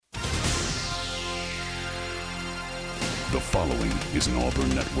The following is an Auburn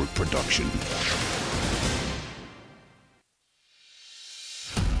Network production.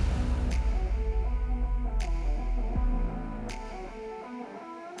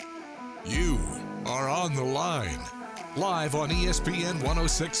 You are on the line. Live on ESPN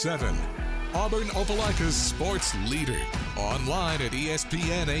 1067. Auburn Opelika's sports leader. Online at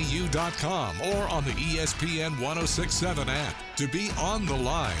espnau.com or on the ESPN 1067 app. To be on the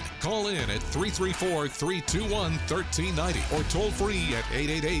line, call in at 334-321-1390 or toll free at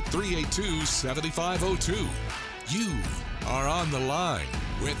 888-382-7502. You are on the line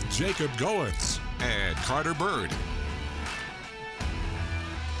with Jacob Goins and Carter Byrd.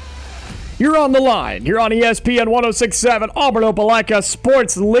 You're on the line. You're on ESPN 1067, Auburn Opelika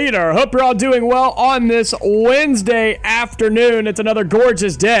sports leader. Hope you're all doing well on this Wednesday afternoon. It's another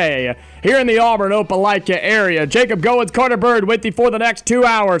gorgeous day here in the Auburn Opelika area. Jacob Goins, Carter Byrd with you for the next 2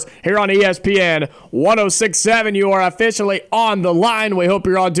 hours here on ESPN 1067. You are officially on the line. We hope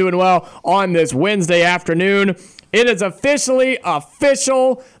you're all doing well on this Wednesday afternoon. It is officially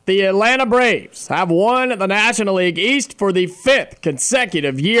official. The Atlanta Braves have won the National League East for the 5th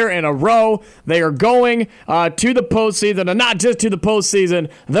consecutive year in a row. They are going to the postseason, and not just to the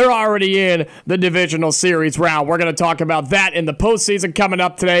postseason, they're already in the divisional series round. We're going to talk about that in the postseason coming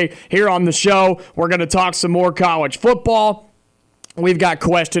up today here on the show. We're going to talk some more college football. We've got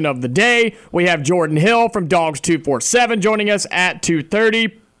question of the day. We have Jordan Hill from Dawgs247 joining us at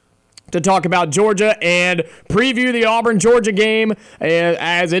 2:30. to talk about Georgia and preview the Auburn-Georgia game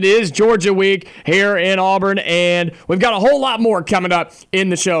as it is Georgia week here in Auburn. And we've got a whole lot more coming up in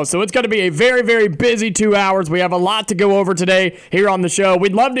the show. So it's going to be a very, very busy 2 hours. We have a lot to go over today here on the show.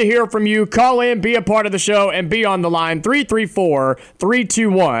 We'd love to hear from you. Call in, be a part of the show, and be on the line.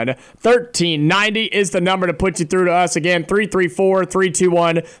 334-321-1390 is the number to put you through to us. Again,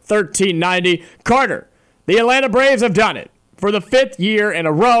 334-321-1390. Carter, the Atlanta Braves have done it for the 5th year in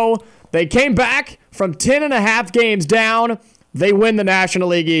a row. They came back from 10.5 games down. They win the National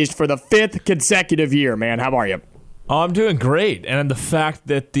League East for the 5th consecutive year, man. How are you? Oh, I'm doing great. And the fact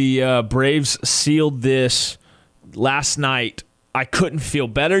that the Braves sealed this last night, I couldn't feel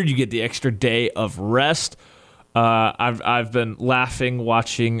better. You get the extra day of rest. I've been laughing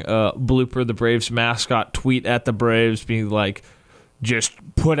watching Blooper, the Braves mascot, tweet at the Braves, being like, just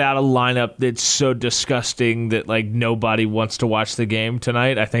put out a lineup that's so disgusting that like nobody wants to watch the game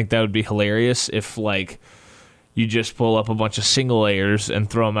tonight. I think that would be hilarious if like you just pull up a bunch of single layers and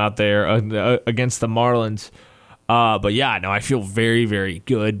throw them out there against the Marlins. But yeah, no, I feel very, very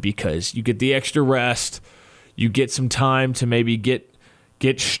good because you get the extra rest, you get some time to maybe get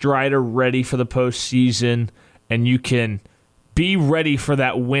Strider ready for the postseason, and you can be ready for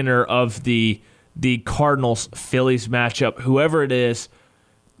that winner of the Cardinals-Phillies matchup. Whoever it is,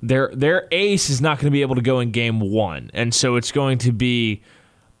 their ace is not going to be able to go in game 1. And so it's going to be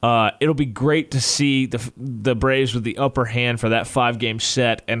it'll be great to see the Braves with the upper hand for that 5-game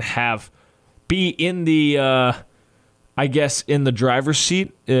set and be in the I guess in the driver's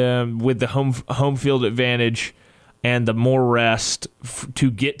seat with the home field advantage and the more rest to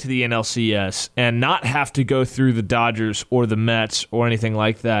get to the NLCS and not have to go through the Dodgers or the Mets or anything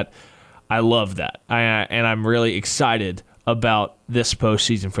like that. I love that, and I'm really excited about this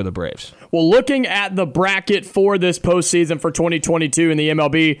postseason for the Braves. Well, looking at the bracket for this postseason for 2022 in the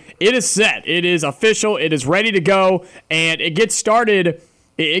MLB, it is set. It is official. It is ready to go, and it gets started.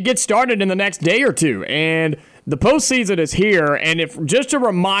 It gets started in the next day or two, and the postseason is here. And if just a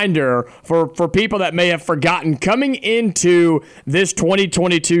reminder for people that may have forgotten, coming into this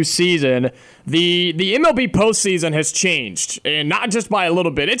 2022 season, the MLB postseason has changed, and not just by a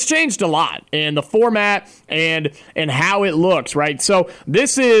little bit. It's changed a lot in the format and how it looks, right? So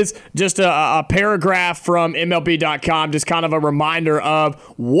this is just a paragraph from MLB.com, just kind of a reminder of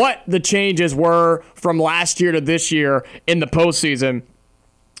what the changes were from last year to this year in the postseason.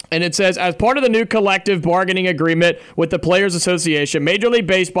 And it says, as part of the new collective bargaining agreement with the Players Association, Major League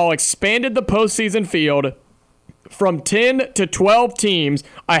Baseball expanded the postseason field from 10 to 12 teams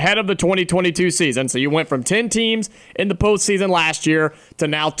ahead of the 2022 season. So you went from 10 teams in the postseason last year to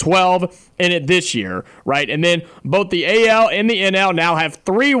now 12 in it this year, right? And then both the AL and the NL now have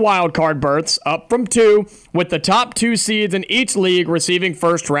 3 wild card berths, up from 2, with the top 2 seeds in each league receiving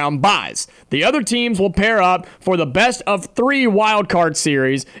first-round byes. The other teams will pair up for the best of 3 wild card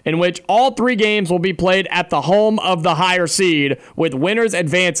series, in which all 3 games will be played at the home of the higher seed, with winners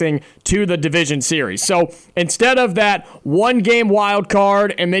advancing to the division series. So instead of that 1-game wild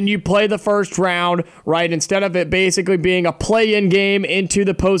card and then you play the first round, right, instead of it basically being a play-in game into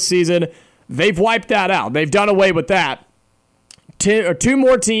the postseason, they've wiped that out. They've done away with that. two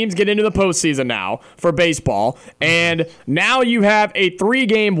more teams get into the postseason now for baseball, and now you have a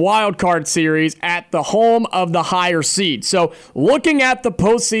 3-game wild card series at the home of the higher seed. So looking at the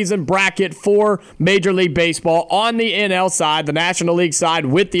postseason bracket for Major League Baseball on the NL side, the National League side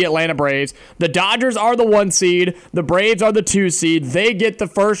with the Atlanta Braves, the Dodgers are the 1 seed, the Braves are the 2 seed. They get the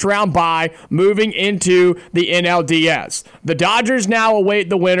first round bye moving into the NLDS. The Dodgers now await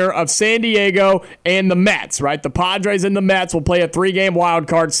the winner of San Diego and the Mets, right? The Padres and the Mets will play a 3-game wild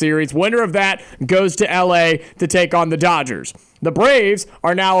card series. Winner of that goes to LA to take on the Dodgers. The Braves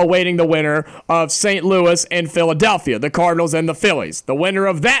are now awaiting the winner of St. Louis and Philadelphia, the Cardinals and the Phillies. The winner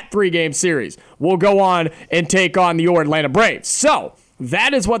of that 3-game series will go on and take on your Atlanta Braves. So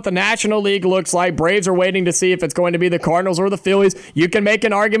that is what the National League looks like. Braves are waiting to see if it's going to be the Cardinals or the Phillies. You can make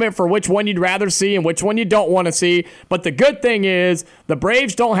an argument for which one you'd rather see and which one you don't want to see. But the good thing is the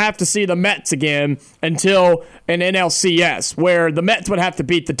Braves don't have to see the Mets again until an NLCS, where the Mets would have to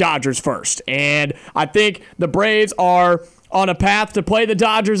beat the Dodgers first. And I think the Braves are on a path to play the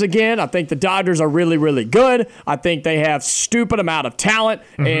Dodgers again. I think the Dodgers are really, really good. I think they have stupid amount of talent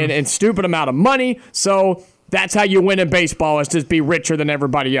and stupid amount of money. So that's how you win in baseball, is just be richer than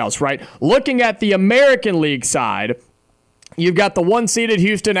everybody else, right? Looking at the American League side, you've got the 1-seeded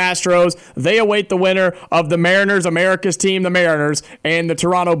Houston Astros. They await the winner of the Mariners, America's team, the Mariners, and the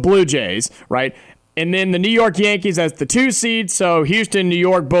Toronto Blue Jays, right? And then the New York Yankees as the 2 seed, so Houston, New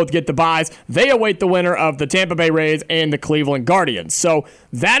York both get the byes. They await the winner of the Tampa Bay Rays and the Cleveland Guardians. So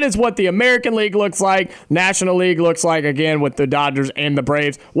that is what the American League looks like. National League looks like, again, with the Dodgers and the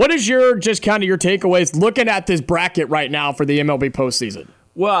Braves. What is your takeaways looking at this bracket right now for the MLB postseason?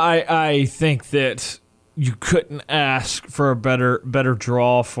 Well, I think that you couldn't ask for a better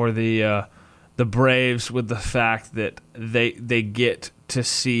draw for the Braves, with the fact that they get to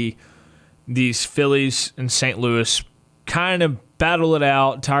see these Phillies and St. Louis kind of battle it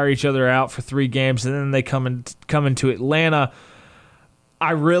out, tire each other out for 3 games, and then they come into Atlanta.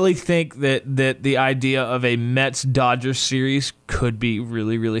 I really think that the idea of a Mets-Dodgers series could be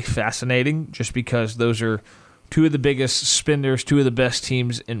really, really fascinating, just because those are 2 of the biggest spenders, 2 of the best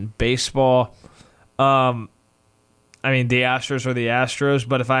teams in baseball. I mean, the Astros are the Astros,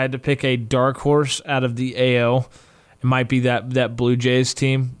 but if I had to pick a dark horse out of the AL, it might be that Blue Jays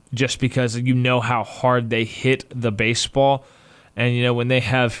team, just because you know how hard they hit the baseball. And, you know, when they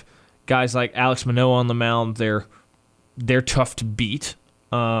have guys like Alex Manoah on the mound, they're tough to beat.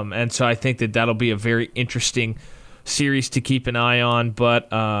 And so I think that'll be a very interesting series to keep an eye on.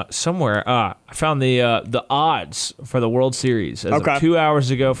 But somewhere, I found the odds for the World Series as of 2 hours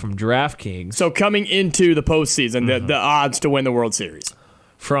ago from DraftKings. So coming into the postseason, the odds to win the World Series.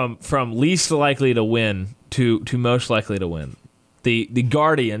 From least likely to win to most likely to win. The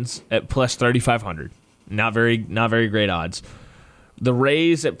Guardians at plus 3,500, not very great odds. The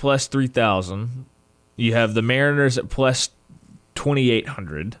Rays at plus 3,000. You have the Mariners at plus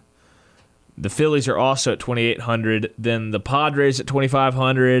 2,800. The Phillies are also at 2,800. Then the Padres at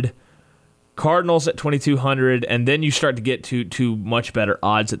 2,500. Cardinals at 2,200, and then you start to get to much better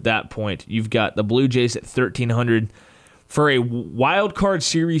odds at that point. You've got the Blue Jays at 1,300. For a wild card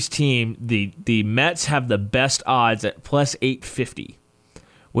series team, the Mets have the best odds at plus 850,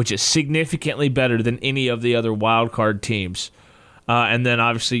 which is significantly better than any of the other wild card teams. And then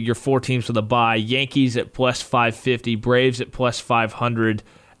obviously your 4 teams with a bye: Yankees at plus 550, Braves at plus 500,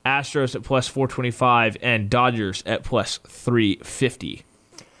 Astros at plus 425, and Dodgers at plus 350.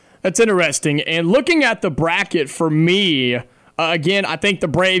 That's interesting. And looking at the bracket for me, again, I think the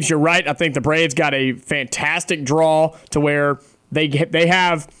Braves, you're right. I think the Braves got a fantastic draw to where they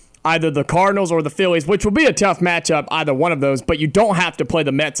have either the Cardinals or the Phillies, which will be a tough matchup, either one of those, but you don't have to play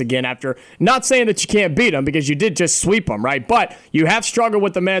the Mets again after. Not saying that you can't beat them, because you did just sweep them, right? But you have struggled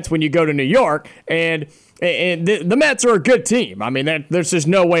with the Mets when you go to New York, and the Mets are a good team. I mean, there's just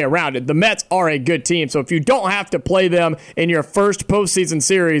no way around it. The Mets are a good team, so if you don't have to play them in your first postseason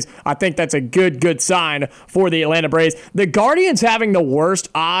series, I think that's a good sign for the Atlanta Braves. The Guardians having the worst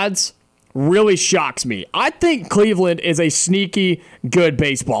odds really shocks me. I think Cleveland is a sneaky good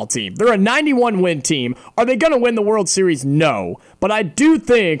baseball team. They're a 91-win team. Are they going to win the World Series? No. But I do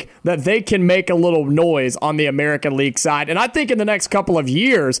think that they can make a little noise on the American League side. And I think in the next couple of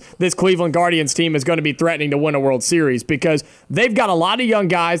years, this Cleveland Guardians team is going to be threatening to win a World Series, because they've got a lot of young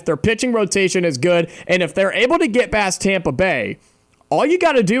guys. Their pitching rotation is good. And if they're able to get past Tampa Bay, all you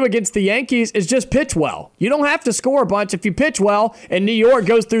got to do against the Yankees is just pitch well. You don't have to score a bunch if you pitch well, and New York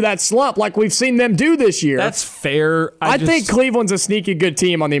goes through that slump like we've seen them do this year. That's fair. I think Cleveland's a sneaky good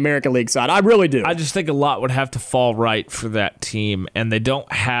team on the American League side. I really do. I just think a lot would have to fall right for that team, and they don't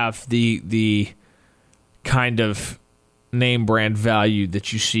have the kind of name brand value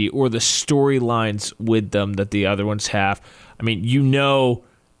that you see or the storylines with them that the other ones have. I mean,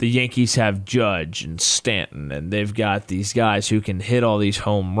 the Yankees have Judge and Stanton, and they've got these guys who can hit all these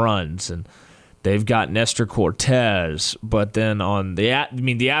home runs, and they've got Nestor Cortez. But then the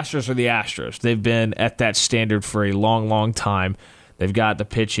Astros are the Astros. They've been at that standard for a long, long time. They've got the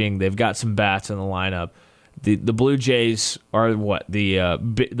pitching. They've got some bats in the lineup. The Blue Jays are what? The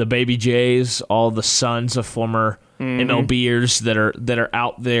baby Jays, all the sons of former MLBers that are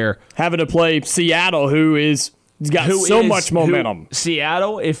out there having to play Seattle, who's got so much momentum.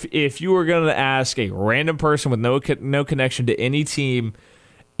 Seattle, if you were going to ask a random person with no connection to any team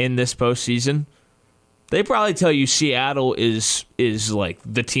in this postseason, they probably tell you Seattle is like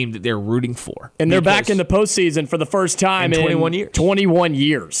the team that they're rooting for. And they're back in the postseason for the first time in 21 years. 21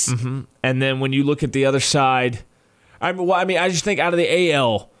 years. Mm-hmm. And then when you look at the other side, I just think out of the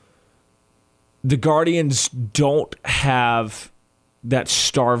AL, the Guardians don't have that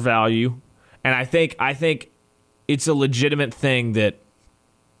star value. And I think it's a legitimate thing that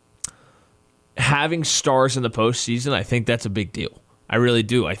having stars in the postseason, I think that's a big deal. I really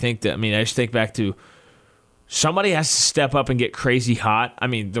do. I think that, I just think back to somebody has to step up and get crazy hot. I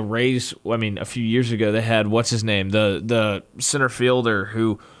mean, the Rays, a few years ago, they had, what's his name? The center fielder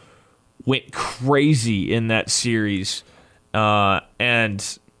who went crazy in that series.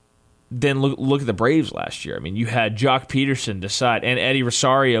 And then look at the Braves last year. I mean, you had Jock Peterson decide and Eddie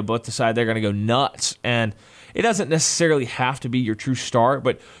Rosario both decide they're going to go nuts. And it doesn't necessarily have to be your true star,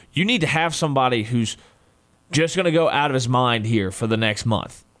 but you need to have somebody who's just going to go out of his mind here for the next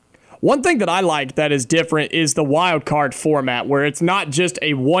month. One thing that I like that is different is the wild card format, where it's not just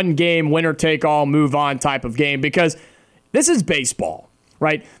a one-game winner-take-all, move-on type of game, because this is baseball,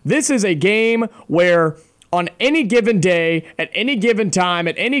 right? This is a game where on any given day, at any given time,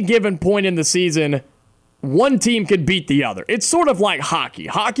 at any given point in the season, one team could beat the other. It's sort of like hockey.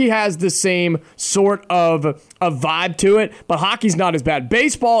 Hockey has the same sort of a vibe to it, but hockey's not as bad.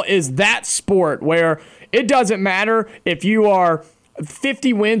 Baseball is that sport where it doesn't matter if you are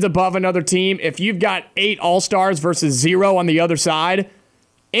 50 wins above another team, if you've got 8 All-Stars versus 0 on the other side,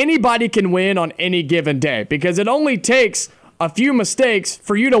 anybody can win on any given day because it only takes a few mistakes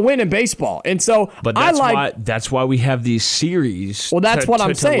for you to win in baseball. And so but that's why we have these series. Well, that's what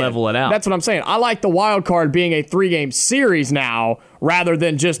I'm saying. To level it out. That's what I'm saying. I like the wild card being a 3-game series now rather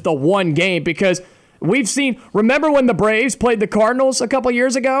than just the one game, because we've seen, remember when the Braves played the Cardinals a couple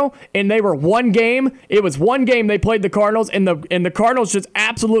years ago and they were one game? It was one game they played the Cardinals and the Cardinals just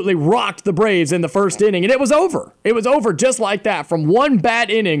absolutely rocked the Braves in the first inning, and it was over. It was over just like that from one bad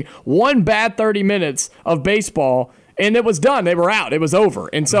inning, one bad 30 minutes of baseball. And it was done. They were out. It was over.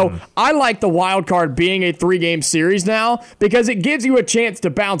 And so I like the wild card being a 3-game series now because it gives you a chance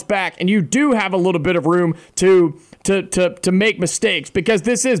to bounce back, and you do have a little bit of room to make mistakes, because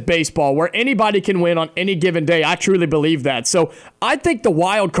this is baseball where anybody can win on any given day. I truly believe that. So I think the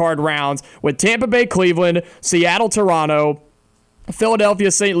wild card rounds with Tampa Bay, Cleveland, Seattle, Toronto, Philadelphia,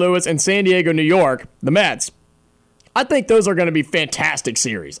 St. Louis, and San Diego, New York, the Mets, I think those are going to be fantastic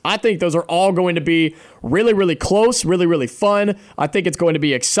series. I think those are all going to be really, really close, really, really fun. I think it's going to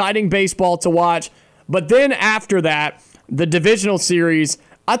be exciting baseball to watch. But then after that, the divisional series,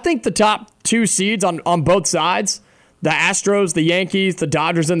 I think the top 2 seeds on both sides, the Astros, the Yankees, the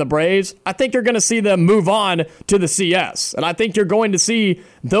Dodgers, and the Braves, I think you're going to see them move on to the CS. And I think you're going to see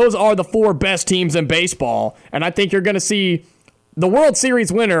those are the 4 best teams in baseball. And I think you're going to see the World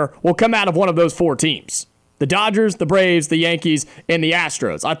Series winner will come out of one of those 4 teams. The Dodgers, the Braves, the Yankees, and the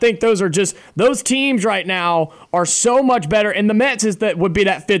Astros. I think those teams right now are so much better. And the Mets would be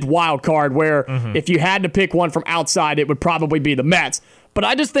that 5th wild card where if you had to pick one from outside, it would probably be the Mets. But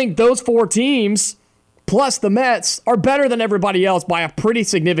I just think those 4 teams plus the Mets are better than everybody else by a pretty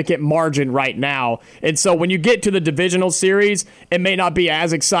significant margin right now. And so when you get to the divisional series, it may not be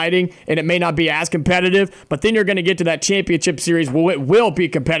as exciting and it may not be as competitive, but then you're going to get to that championship series where it will be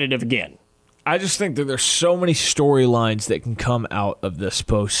competitive again. I just think that there's so many storylines that can come out of this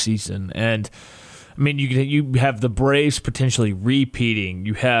postseason. And, you have the Braves potentially repeating.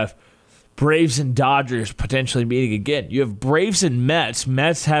 You have Braves and Dodgers potentially meeting again. You have Braves and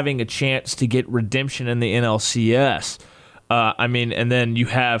Mets having a chance to get redemption in the NLCS. And then you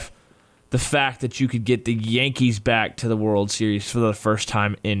have the fact that you could get the Yankees back to the World Series for the first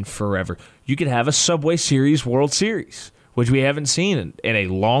time in forever. You could have a Subway Series World Series, which we haven't seen in a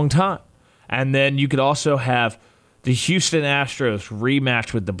long time. And then you could also have the Houston Astros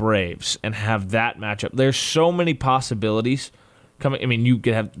rematch with the Braves and have that matchup. There's so many possibilities coming. You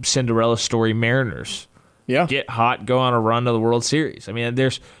could have Cinderella story Mariners. Yeah. Get hot, go on a run to the World Series.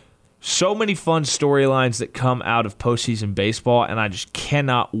 So many fun storylines that come out of postseason baseball, and I just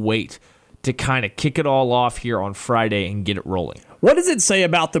cannot wait to kind of kick it all off here on Friday and get it rolling. What does it say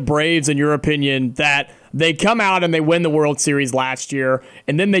about the Braves, in your opinion, that they come out and they win the World Series last year,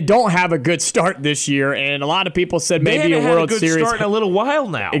 and then they don't have a good start this year? And a lot of people said maybe a World Series. They haven't had a good start in a little while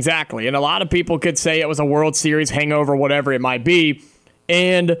now. Exactly. And a lot of people could say it was a World Series hangover, whatever it might be.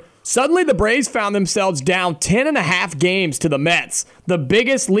 And suddenly the Braves found themselves down 10.5 games to the Mets. The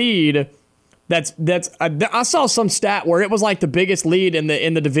biggest lead I saw some stat where it was like the biggest lead in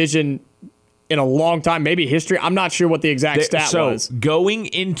the division in a long time, maybe history. I'm not sure what the exact stat was. So going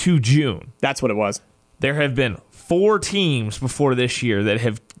into June, that's what it was. There have been 4 teams before this year that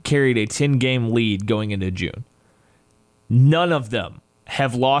have carried a 10-game lead going into June. None of them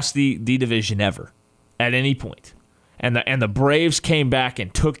have lost the division ever at any point. And the Braves came back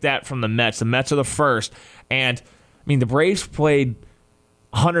and took that from the Mets. The Mets are the first. And, I mean, the Braves played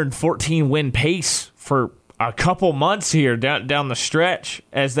 114-win pace for a couple months here down the stretch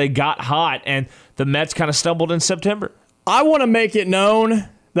as they got hot, and the Mets kind of stumbled in September. I want to make it known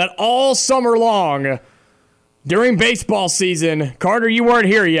that all summer long during baseball season, Carter, you weren't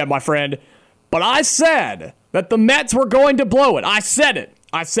here yet, my friend, but I said that the Mets were going to blow it. I said it.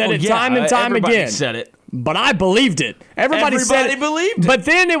 Time and time again. Everybody said it. But I believed it. Everybody believed it. But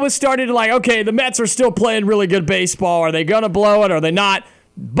then it was started like, okay, the Mets are still playing really good baseball. Are they going to blow it? Are they not?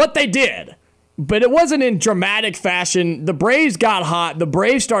 But they did. But it wasn't in dramatic fashion. The Braves got hot. The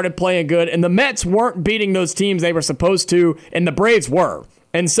Braves started playing good. And the Mets weren't beating those teams they were supposed to. And the Braves were.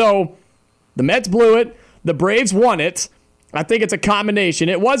 And so the Mets blew it. The Braves won it. I think it's a combination.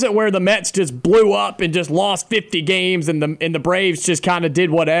 It wasn't where the Mets just blew up and just lost 50 games and the Braves just kind of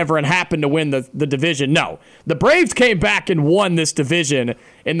did whatever and happened to win the division. No. The Braves came back and won this division,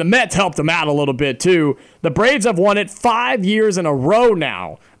 and the Mets helped them out a little bit too. The Braves have won it 5 years in a row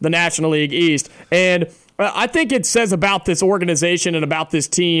now, the National League East. And I think it says about this organization and about this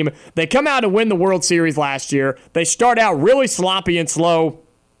team. They come out and win the World Series last year. They start out really sloppy and slow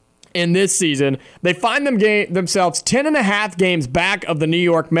in this season. They find themselves 10.5 games back of the New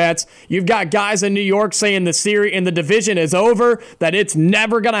York Mets. You've got guys in New York saying the series in the division is over, that it's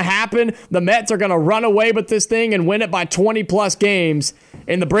never going to happen. The Mets are going to run away with this thing and win it by 20-plus games.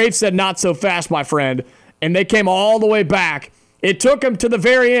 And the Braves said, not so fast, my friend. And they came all the way back. It took them to the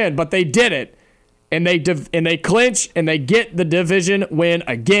very end, but they did it. And they clinch and they get the division win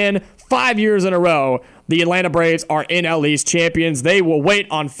again. 5 years in a row, the Atlanta Braves are NL East champions. They will wait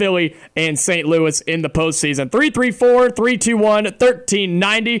on Philly and St. Louis in the postseason.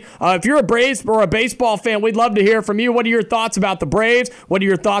 334-321-1390. If you're a Braves or a baseball fan, we'd love to hear from you. What are your thoughts about the Braves? What are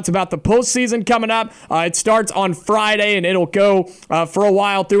your thoughts about the postseason coming up? It starts on Friday, and it'll go for a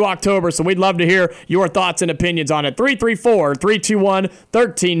while through October, so we'd love to hear your thoughts and opinions on it.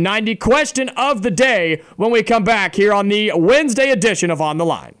 334-321-1390. Question of the day when we come back here on the Wednesday edition of On the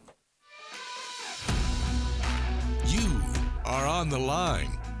Line. Are on the line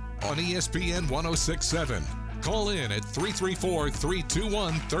on ESPN 1067. Call in at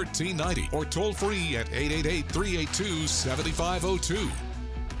 334-321-1390 or toll free at 888-382-7502.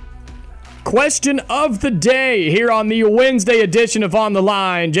 Question of the day here on the Wednesday edition of On the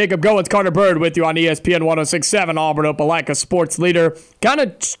Line. Jacob Goins, Carter Byrd with you on ESPN 1067, Auburn Opelika sports leader. Kind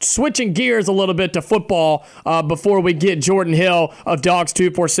of switching gears a little bit to football before we get Jordan Hill of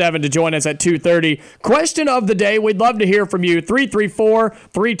Dawgs247 to join us at 2:30. Question of the day. We'd love to hear from you.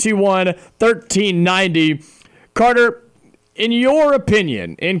 334-321-1390. Carter, in your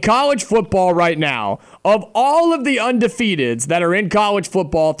opinion, in college football right now, of all of the undefeateds that are in college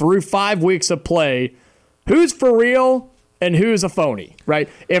football through 5 weeks of play, who's for real and who's a phony, right?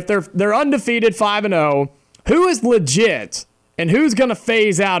 If they're undefeated 5-0, who is legit and who's going to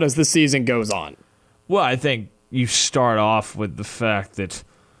phase out as the season goes on? Well, I think you start off with the fact that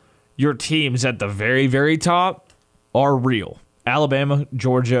your teams at the very, very top are real. Alabama,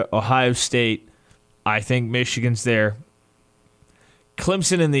 Georgia, Ohio State, I think Michigan's there.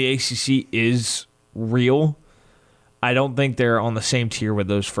 Clemson in the ACC is real. I don't think they're on the same tier with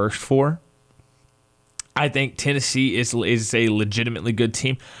those first four. I think Tennessee is a legitimately good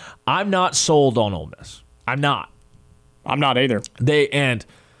team. I'm not sold on Ole Miss. I'm not either. And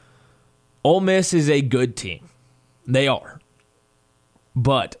Ole Miss is a good team. They are.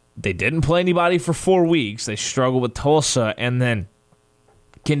 But they didn't play anybody for 4 weeks. They struggled with Tulsa, and then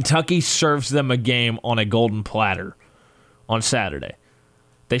Kentucky serves them a game on a golden platter on Saturday.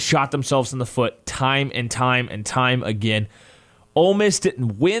 They shot themselves in the foot time and time and time again. Ole Miss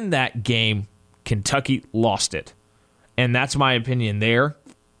didn't win that game. Kentucky lost it. And that's my opinion there.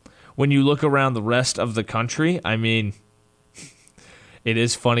 When you look around the rest of the country, I mean, it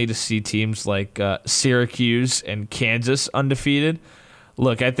is funny to see teams like Syracuse and Kansas undefeated.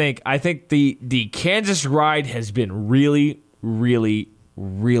 Look, I think the Kansas ride has been really, really,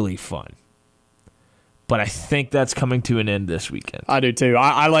 really fun. But I think that's coming to an end this weekend. I do too.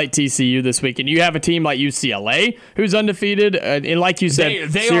 I like TCU this weekend. You have a team like UCLA who's undefeated, and like you said,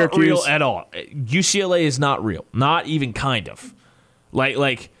 they Syracuse aren't real at all. UCLA is not real, not even kind of.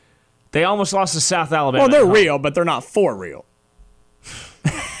 Like they almost lost to South Alabama. Well, they're real, but they're not for real.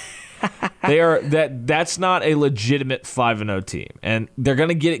 They are that's not a legitimate 5-0 team, and they're going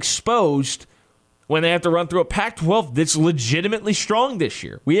to get exposed when they have to run through a Pac-12 that's legitimately strong this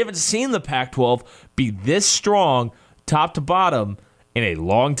year. We haven't seen the Pac-12 be this strong, top to bottom, in a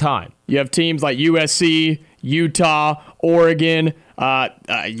long time. You have teams like USC, Utah, Oregon,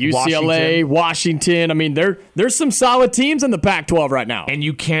 UCLA, Washington. I mean, there's some solid teams in the Pac-12 right now. And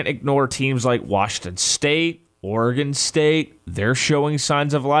you can't ignore teams like Washington State, Oregon State. They're showing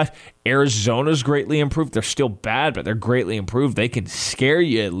signs of life. Arizona's greatly improved. They're still bad, but they're greatly improved. They can scare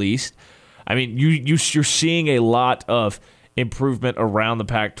you at least. I mean, you're seeing a lot of improvement around the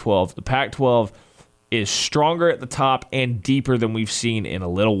Pac-12. The Pac-12 is stronger at the top and deeper than we've seen in a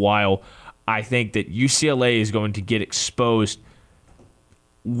little while. I think that UCLA is going to get exposed.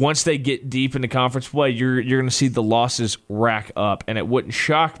 Once they get deep into conference play, you're going to see the losses rack up, and it wouldn't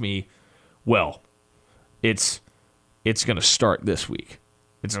shock me. Well, it's going to start this week.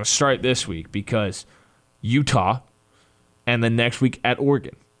 It's going to start this week because Utah and the next week at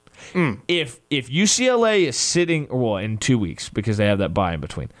Oregon. If UCLA is sitting, well, in 2 weeks because they have that bye in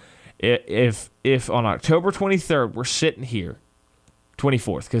between. If on October 23rd we're sitting here,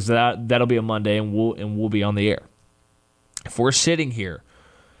 24th because that'll be a Monday and we'll be on the air. If we're sitting here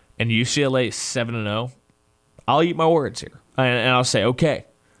and UCLA is 7-0, I'll eat my words here and I'll say, okay,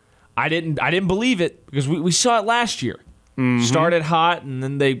 I didn't believe it because we saw it last year. Mm-hmm. Started hot and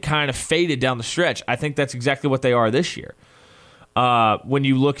then they kind of faded down the stretch. I think that's exactly what they are this year. When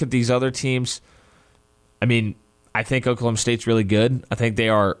you look at these other teams, I mean, I think Oklahoma State's really good. I think they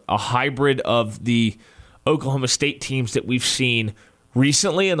are a hybrid of the Oklahoma State teams that we've seen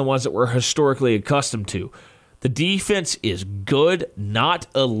recently and the ones that we're historically accustomed to. The defense is good, not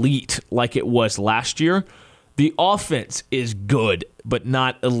elite like it was last year. The offense is good, but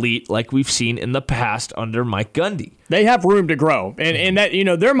not elite like we've seen in the past under Mike Gundy. They have room to grow. And that,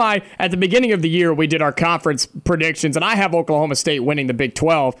 they're at the beginning of the year, we did our conference predictions, and I have Oklahoma State winning the Big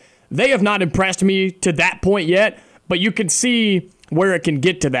 12. They have not impressed me to that point yet, but you can see where it can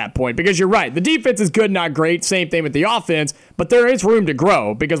get to that point because you're right. The defense is good, not great. Same thing with the offense, but there is room to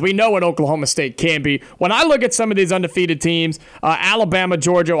grow because we know what Oklahoma State can be. When I look at some of these undefeated teams, Alabama,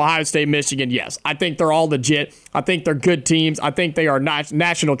 Georgia, Ohio State, Michigan, yes, I think they're all legit. I think they're good teams. I think they are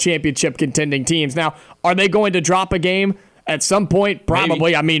national championship contending teams. Now, are they going to drop a game at some point? Probably.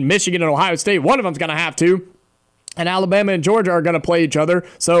 Maybe. I mean, Michigan and Ohio State, one of them's going to have to. And Alabama and Georgia are going to play each other.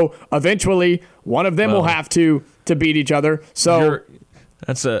 So eventually, one of them will have to beat each other. So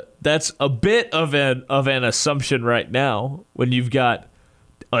that's a bit of an assumption right now when you've got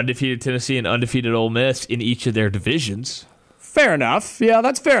undefeated Tennessee and undefeated Ole Miss in each of their divisions. Fair enough. Yeah,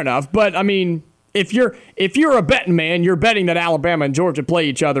 that's fair enough. But I mean, if you're a betting man, you're betting that Alabama and Georgia play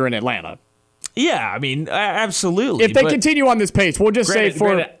each other in Atlanta. Yeah, I mean, absolutely. If they continue on this pace, we'll just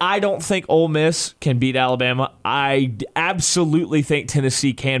granted, I don't think Ole Miss can beat Alabama. I absolutely think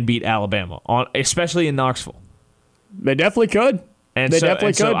Tennessee can beat Alabama, especially in Knoxville. They definitely could.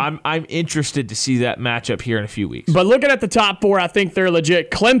 So I'm interested to see that matchup here in a few weeks. But looking at the top four, I think they're legit.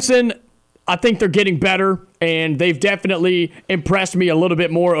 Clemson, I think they're getting better, and they've definitely impressed me a little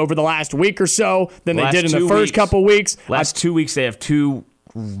bit more over the last week or so than they did in the first couple weeks. Last 2 weeks, they have two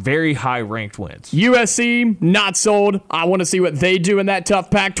very high-ranked wins. USC, not sold. I want to see what they do in that tough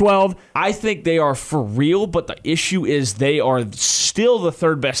Pac-12. I think they are for real, but the issue is they are still the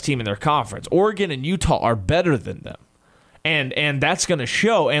third best team in their conference. Oregon and Utah are better than them, and that's going to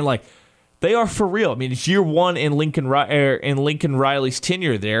show. And like, they are for real. I mean, it's year one in Lincoln Riley's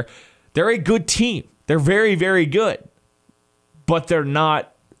tenure there. They're a good team. They're very, very good, but they're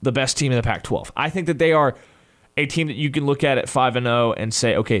not the best team in the Pac-12. I think that they are a team that you can look at 5-0 and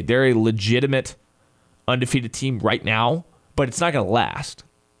say, okay, they're a legitimate undefeated team right now, but it's not going to last.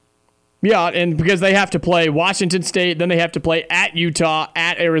 Yeah, and because they have to play Washington State, then they have to play at Utah,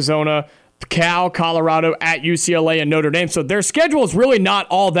 at Arizona, Cal, Colorado, at UCLA, and Notre Dame. So their schedule is really not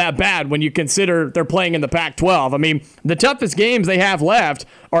all that bad when you consider they're playing in the Pac-12. I mean, the toughest games they have left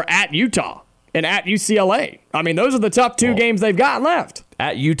are at Utah and at UCLA. I mean, those are the tough two games they've got left.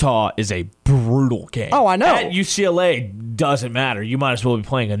 At Utah is a brutal game. Oh, I know. At UCLA doesn't matter. You might as well be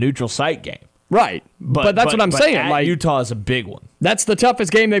playing a neutral site game. Right. But that's what I'm saying. At like Utah is a big one. That's the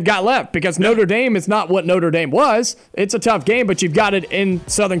toughest game they've got left because Notre Dame is not what Notre Dame was. It's a tough game, but you've got it in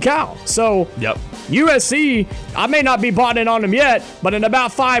Southern Cal. So USC, I may not be bought in on them yet, but in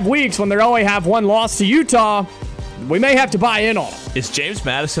about 5 weeks when they only have one loss to Utah, we may have to buy in on them. Is James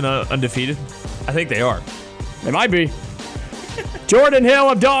Madison undefeated? I think they are. They might be. Jordan Hill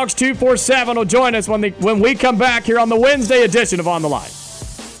of Dawgs247 will join us when we come back here on the Wednesday edition of On the Line.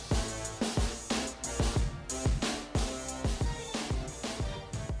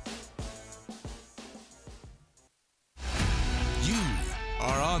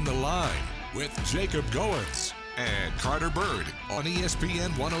 On the Line with Jacob Goins and Carter Byrd on ESPN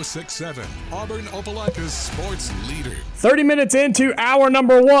 106.7, Auburn-Opelika's sports leader. 30 minutes into hour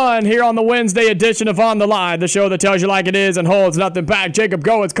number 1 here on the Wednesday edition of On the Line, the show that tells you like it is and holds nothing back. Jacob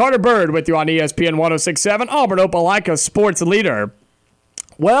Goins, Carter Byrd with you on ESPN 106.7, Auburn-Opelika's sports leader.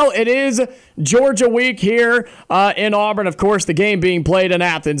 Well, it is Georgia week here in Auburn. Of course, the game being played in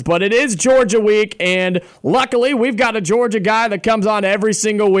Athens, but it is Georgia week, and luckily, we've got a Georgia guy that comes on every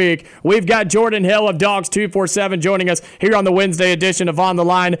single week. We've got Jordan Hill of Dawgs247 joining us here on the Wednesday edition of On the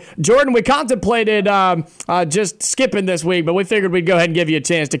Line. Jordan, we contemplated just skipping this week, but we figured we'd go ahead and give you a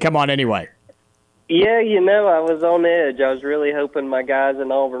chance to come on anyway. Yeah, I was on edge. I was really hoping my guys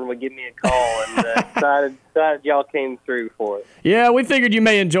in Auburn would give me a call, and excited y'all came through for it. Yeah, we figured you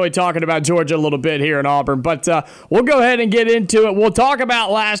may enjoy talking about Georgia a little bit here in Auburn, but we'll go ahead and get into it. We'll talk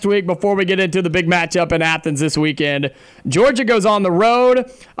about last week before we get into the big matchup in Athens this weekend. Georgia goes on the road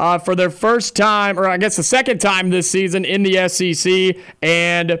for their first time, or I guess the second time this season in the SEC,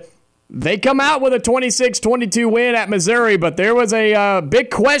 and they come out with a 26-22 win at Missouri, but there was a big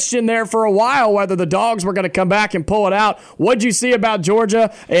question there for a while whether the Dogs were going to come back and pull it out. What did you see about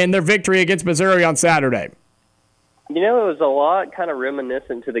Georgia and their victory against Missouri on Saturday? It was a lot kind of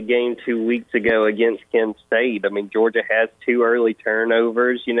reminiscent to the game 2 weeks ago against Kent State. I mean, Georgia has 2 early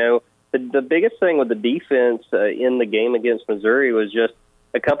turnovers. The biggest thing with the defense in the game against Missouri was just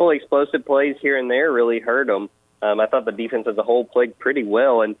a couple of explosive plays here and there really hurt them. I thought the defense as a whole played pretty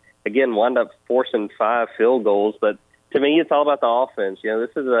well, and again, wound up forcing 5 field goals. But to me, it's all about the offense. This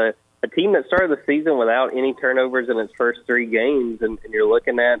is a team that started the season without any turnovers in its first 3 games, and you're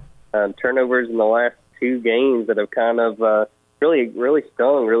looking at turnovers in the last 2 games that have kind of really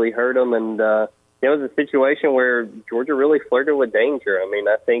stung, really hurt them. And it was a situation where Georgia really flirted with danger. I mean,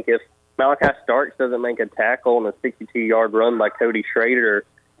 I think if Malachi Starks doesn't make a tackle on a 62-yard run by Cody Schrader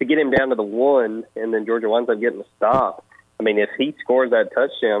to get him down to the 1, and then Georgia winds up getting a stop, I mean, if he scores that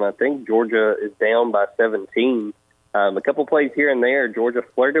touchdown, I think Georgia is down by 17. A couple plays here and there, Georgia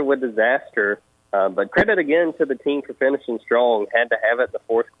flirted with disaster. But credit again to the team for finishing strong. Had to have it in the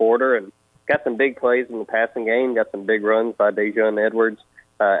fourth quarter and got some big plays in the passing game, got some big runs by Dejon Edwards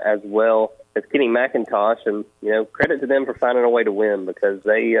as well as Kenny McIntosh. And, credit to them for finding a way to win because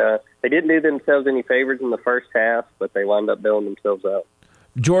they didn't do themselves any favors in the first half, but they wound up bailing themselves out.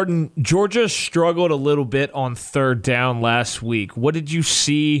 Jordan, Georgia struggled a little bit on third down last week. What did you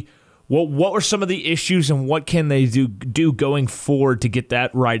see? What were some of the issues, and what can they do going forward to get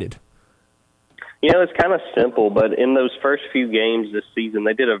that righted? It's kind of simple, but in those first few games this season,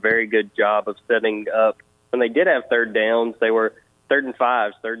 they did a very good job of setting up. When they did have third downs, they were 3rd and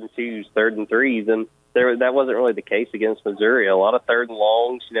 5s, 3rd and 2s, 3rd and 3s, and that wasn't really the case against Missouri. A lot of 3rd and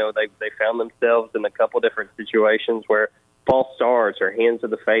longs. They found themselves in a couple different situations where false starts or hands to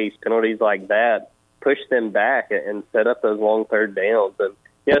the face, penalties like that, push them back and set up those long 3rd downs. And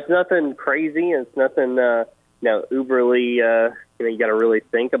it's nothing crazy. It's nothing uberly. You got to really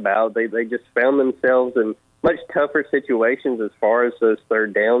think about. They just found themselves in much tougher situations as far as those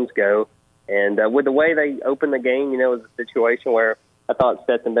 3rd downs go. And with the way they opened the game, it was a situation where I thought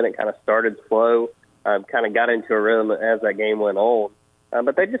Stetson Bennett kind of started slow, kind of got into a rhythm as that game went on.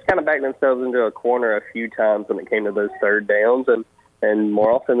 But they just kind of backed themselves into a corner a few times when it came to those 3rd downs. And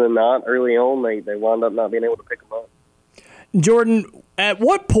more often than not, early on, they wound up not being able to pick them up. Jordan, at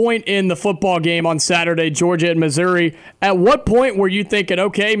what point in the football game on Saturday, Georgia and Missouri, at what point were you thinking,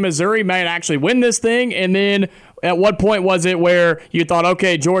 okay, Missouri might actually win this thing? And then at what point was it where you thought,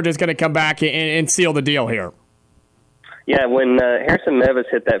 okay, Georgia's going to come back and seal the deal here? Yeah, when Harrison Mevis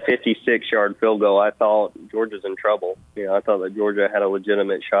hit that 56-yard field goal, I thought Georgia's in trouble. I thought that Georgia had a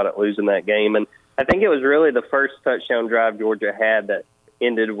legitimate shot at losing that game. And I think it was really the first touchdown drive Georgia had that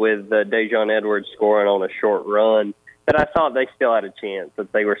ended with Dejon Edwards scoring on a short run. But I thought they still had a chance,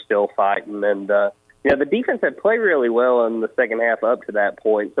 that they were still fighting. And, the defense had played really well in the second half up to that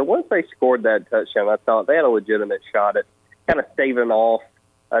point. So once they scored that touchdown, I thought they had a legitimate shot at kind of staving off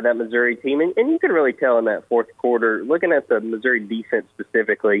that Missouri team. And you could really tell in that fourth quarter, looking at the Missouri defense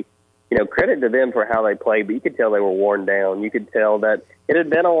specifically, credit to them for how they played, but you could tell they were worn down. You could tell that it had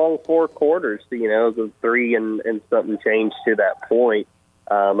been a long 4 quarters, it was 3 and something changed to that point.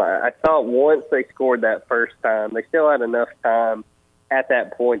 I thought once they scored that first time, they still had enough time at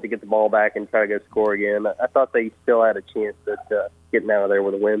that point to get the ball back and try to go score again. I thought they still had a chance at getting out of there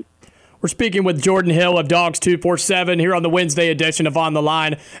with a win. We're speaking with Jordan Hill of Dawgs247 here on the Wednesday edition of On the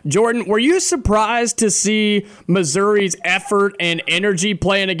Line. Jordan, were you surprised to see Missouri's effort and energy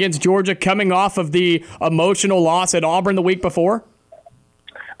playing against Georgia coming off of the emotional loss at Auburn the week before?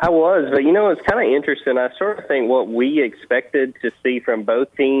 I was, but it's kind of interesting. I sort of think what we expected to see from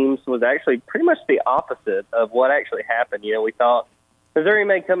both teams was actually pretty much the opposite of what actually happened. We thought Missouri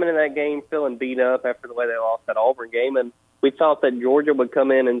may come into that game feeling beat up after the way they lost that Auburn game, and we thought that Georgia would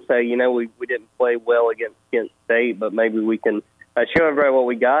come in and say, we didn't play well against Kent State, but maybe we can show everybody what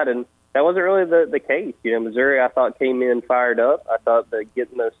we got. And that wasn't really the case. Missouri, I thought, came in fired up. I thought that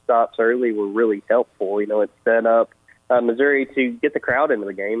getting those stops early were really helpful. It set up Missouri to get the crowd into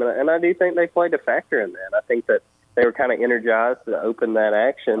the game. And I do think they played a factor in that. I think that they were kind of energized to open that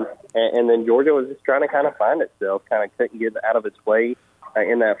action. And then Georgia was just trying to kind of find itself, kind of couldn't get out of its way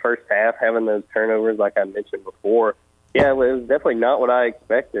in that first half, having those turnovers like I mentioned before. Yeah, it was definitely not what I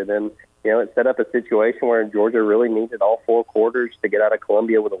expected. And, it set up a situation where Georgia really needed all 4 quarters to get out of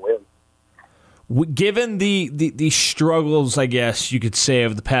Columbia with a win. Given the struggles, I guess you could say,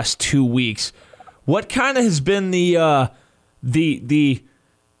 of the past 2 weeks, what kind of has been the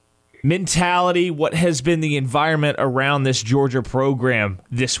mentality, what has been the environment around this Georgia program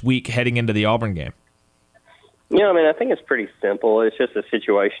this week heading into the Auburn game? I think it's pretty simple. It's just a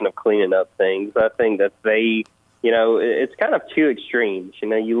situation of cleaning up things. I think that they... it's kind of 2 extremes.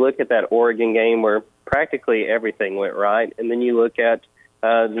 You look at that Oregon game where practically everything went right, and then you look at,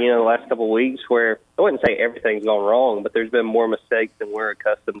 the last couple of weeks where I wouldn't say everything's gone wrong, but there's been more mistakes than we're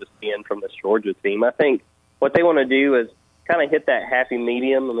accustomed to seeing from this Georgia team. I think what they want to do is kind of hit that happy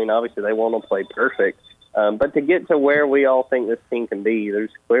medium. Obviously they want to play perfect, but to get to where we all think this team can be,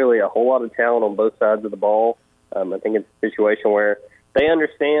 there's clearly a whole lot of talent on both sides of the ball. I think it's a situation where they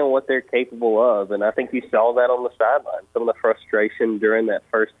understand what they're capable of, and I think you saw that on the sideline. Some of the frustration during that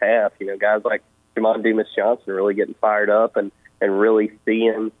first half, guys like Jamon Dumas-Johnson really getting fired up and really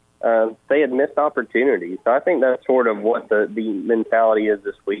seeing they had missed opportunities. So I think that's sort of what the mentality is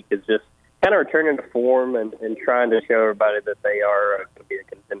this week, is just kind of returning to form and trying to show everybody that they are going to be a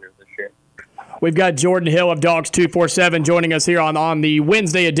contender this year. We've got Jordan Hill of Dawgs247 joining us here on the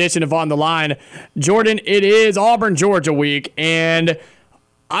Wednesday edition of On the Line. Jordan, it is Auburn-Georgia week, and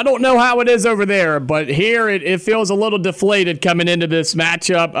I don't know how it is over there, but here it feels a little deflated coming into this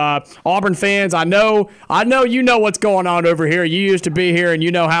matchup. Auburn fans, I know you know what's going on over here. You used to be here, and you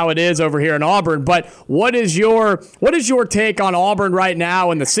know how it is over here in Auburn. But what is your take on Auburn right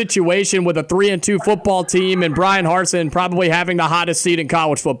now and the situation with a 3-2 football team and Brian Harsin probably having the hottest seat in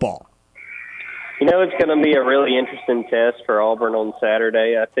college football? It's going to be a really interesting test for Auburn on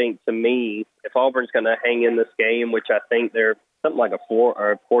Saturday. I think, to me, if Auburn's going to hang in this game, which I think they're something like a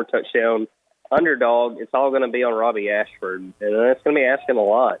 4 touchdown underdog, it's all going to be on Robbie Ashford. And that's going to be asking a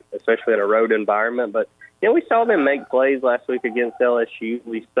lot, especially in a road environment. But, we saw them make plays last week against LSU.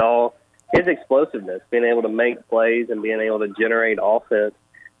 We saw his explosiveness, being able to make plays and being able to generate offense.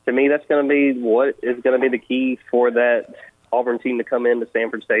 To me, that's going to be what is going to be the key for that Auburn team to come into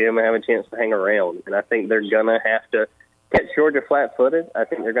Sanford Stadium and have a chance to hang around. And I think they're going to have to catch Georgia flat-footed. I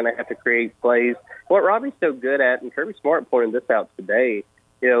think they're going to have to create plays. What Robbie's so good at, and Kirby Smart pointed this out today,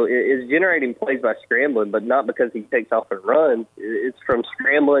 is generating plays by scrambling, but not because he takes off and runs. It's from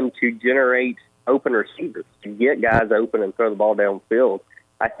scrambling to generate open receivers, to get guys open and throw the ball downfield.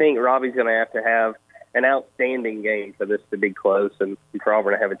 I think Robbie's going to have an outstanding game for this to be close and for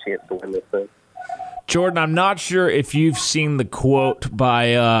Auburn to have a chance to win this thing. Jordan, I'm not sure if you've seen the quote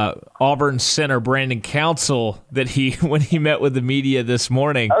by Auburn center Brandon Council that when he met with the media this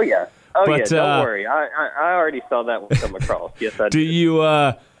morning. Oh yeah, don't worry. I already saw that one come across. Yes, I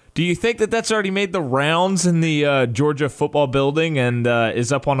did. Do you think that that's already made the rounds in the Georgia football building and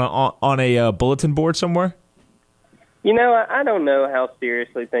is up on a bulletin board somewhere? I don't know how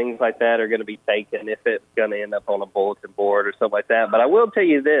seriously things like that are going to be taken, if it's going to end up on a bulletin board or something like that. But I will tell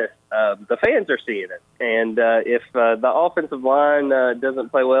you this, the fans are seeing it. And if the offensive line doesn't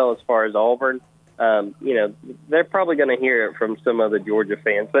play well as far as Auburn, they're probably going to hear it from some of the Georgia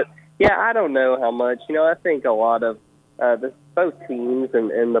fans. But, yeah, I don't know how much. I think a lot of both teams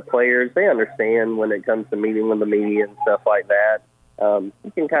and the players, they understand when it comes to meeting with the media and stuff like that.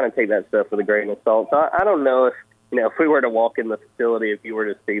 You can kind of take that stuff with a grain of salt. So I don't know if, if we were to walk in the facility, if you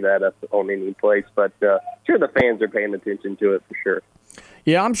were to see that up on any place. But sure, the fans are paying attention to it for sure.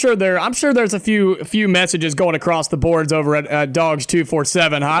 Yeah, I'm sure there's a few messages going across the boards over at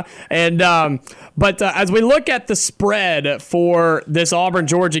Dawgs247, huh? And but as we look at the spread for this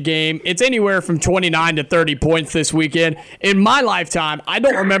Auburn-Georgia game, it's anywhere from 29 to 30 points this weekend. In my lifetime, I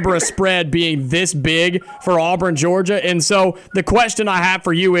don't remember a spread being this big for Auburn-Georgia. And so the question I have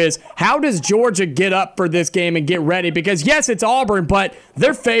for you is, how does Georgia get up for this game and get ready? Because yes, it's Auburn, but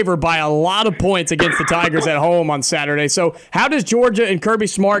they're favored by a lot of points against the Tigers at home on Saturday. So how does Georgia and Kirby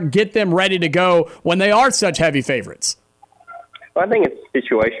Smart get them ready to go when they are such heavy favorites? Well, I think it's a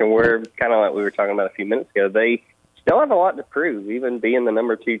situation where, kind of like we were talking about a few minutes ago, they still have a lot to prove, even being the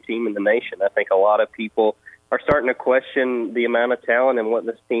number 2 team in the nation. I think a lot of people are starting to question the amount of talent and what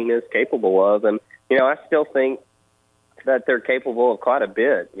this team is capable of. And, I still think that they're capable of quite a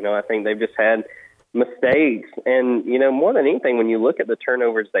bit. I think they've just had mistakes. And, more than anything, when you look at the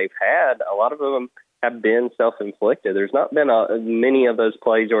turnovers they've had, a lot of them have been self-inflicted. There's not been many of those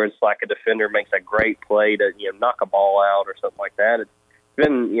plays where it's like a defender makes a great play to knock a ball out or something like that. It's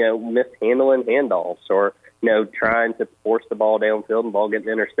been mishandling handoffs or trying to force the ball downfield and ball getting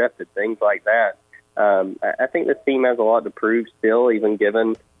intercepted, things like that. I think this team has a lot to prove still, even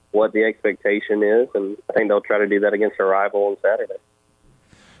given what the expectation is, and I think they'll try to do that against a rival on Saturday.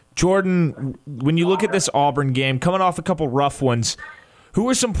 Jordan, when you look at this Auburn game, coming off a couple rough ones, who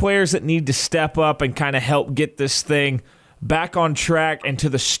are some players that need to step up and kind of help get this thing back on track and to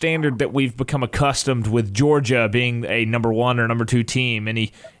the standard that we've become accustomed with Georgia being a number 1 or number 2 team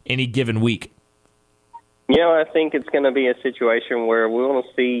any given week? I think it's going to be a situation where we want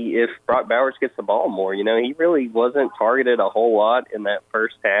to see if Brock Bowers gets the ball more. He really wasn't targeted a whole lot in that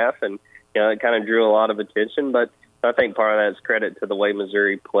first half, and it kind of drew a lot of attention, but I think part of that is credit to the way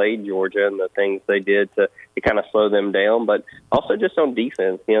Missouri played Georgia and the things they did to kind of slow them down, but also just on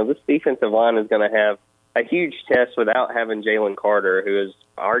defense. This defensive line is going to have a huge test without having Jalen Carter, who is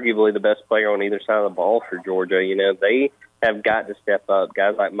arguably the best player on either side of the ball for Georgia. They have got to step up.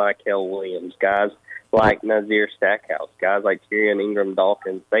 Guys like Michael Williams, guys like Nazir Stackhouse, guys like Tyrion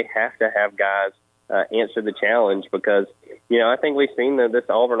Ingram-Dawkins. They have to have guys answer the challenge because, I think we've seen that this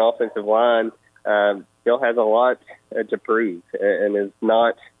Auburn offensive line still has a lot to prove and is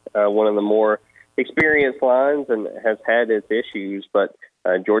not one of the more experienced lines and has had its issues. But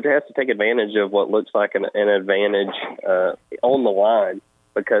Georgia has to take advantage of what looks like an advantage on the line,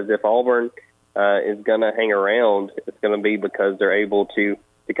 because if Auburn is going to hang around, it's going to be because they're able to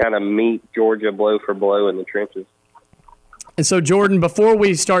kind of meet Georgia blow for blow in the trenches. And so, Jordan, before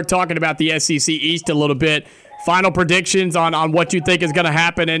we start talking about the SEC East a little bit, final predictions on what you think is going to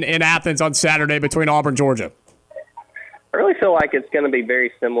happen in Athens on Saturday between Auburn and Georgia. I really feel like it's going to be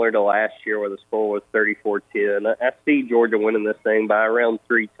very similar to last year where the score was 34-10. I see Georgia winning this thing by around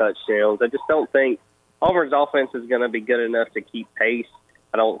 3 touchdowns. I just don't think Auburn's offense is going to be good enough to keep pace.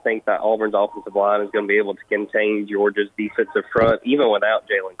 I don't think that Auburn's offensive line is going to be able to contain Georgia's defensive front, even without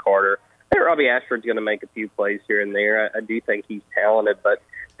Jalen Carter. I think Robbie Ashford's going to make a few plays here and there. I do think he's talented, but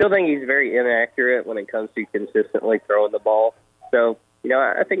still think he's very inaccurate when it comes to consistently throwing the ball. So,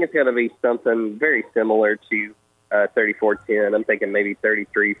 I think it's going to be something very similar to 34-10. I'm thinking maybe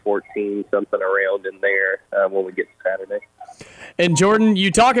 33-14, something around in there when we get to Saturday. And, Jordan,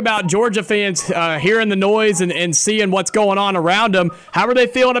 you talk about Georgia fans hearing the noise and seeing what's going on around them. How are they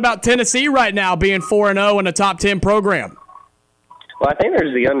feeling about Tennessee right now being 4-0 in a top 10 program? Well, I think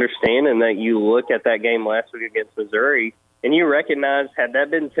there's the understanding that you look at that game last week against Missouri, and you recognize, had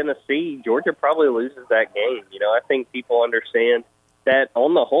that been Tennessee, Georgia probably loses that game. I think people understand that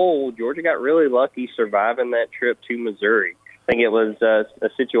on the whole, Georgia got really lucky surviving that trip to Missouri. I think it was a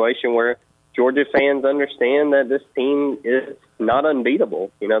situation where Georgia fans understand that this team is not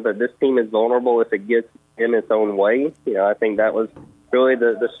unbeatable, that this team is vulnerable if it gets in its own way. I think that was really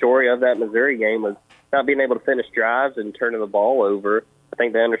the story of that Missouri game, was not being able to finish drives and turning the ball over. I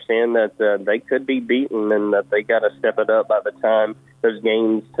think they understand that they could be beaten and that they got to step it up by the time those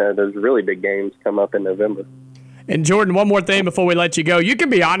games, those really big games, come up in November. And, Jordan, one more thing before we let you go. You can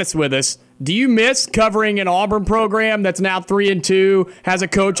be honest with us. Do you miss covering an Auburn program that's now 3-2, has a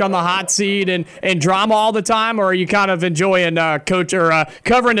coach on the hot seat and drama all the time, or are you kind of enjoying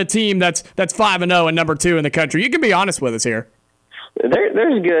covering a team that's 5-0 and number 2 in the country? You can be honest with us here.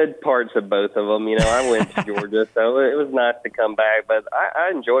 There's good parts of both of them. I went to Georgia, so it was nice to come back. But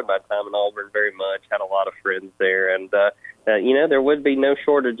I enjoyed my time in Auburn very much, had a lot of friends there. And, there would be no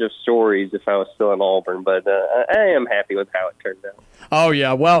shortage of stories if I was still in Auburn. But I am happy with how it turned out. Oh,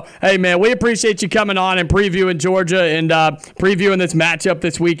 yeah. Well, hey, man, we appreciate you coming on and previewing Georgia and previewing this matchup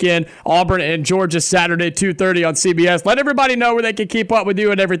this weekend. Auburn and Georgia Saturday, 2:30 on CBS. Let everybody know where they can keep up with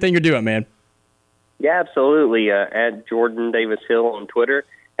you and everything you're doing, man. Yeah, absolutely. At Jordan Davis Hill on Twitter,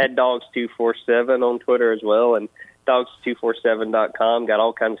 at Dawgs247 on Twitter as well, and Dawgs247.com. Got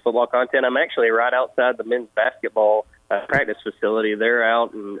all kinds of football content. I'm actually right outside the men's basketball practice facility. They're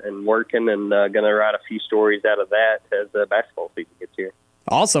out and working, and going to write a few stories out of that as the basketball season gets here.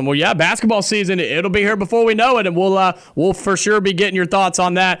 Awesome. Well, yeah, basketball season, it'll be here before we know it, and we'll for sure be getting your thoughts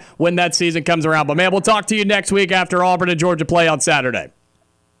on that when that season comes around. But, man, we'll talk to you next week after Auburn and Georgia play on Saturday.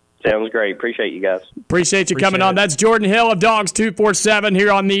 Sounds great. Appreciate you guys. Appreciate you coming on. That's Jordan Hill of Dawgs247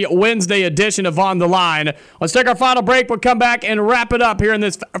 here on the Wednesday edition of On the Line. Let's take our final break. We'll come back and wrap it up here in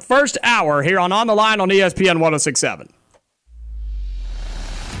this first hour here on the Line on ESPN 1067.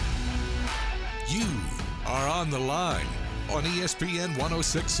 You are on the line on ESPN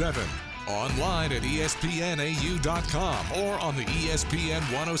 1067, online at espnau.com, or on the ESPN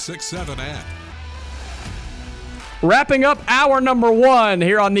 1067 app. Wrapping up hour number 1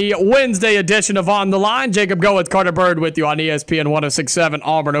 here on the Wednesday edition of On the Line. Jacob Goins, Carter Byrd with you on ESPN 1067,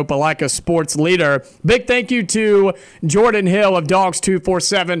 Auburn-Opelika Sports Leader. Big thank you to Jordan Hill of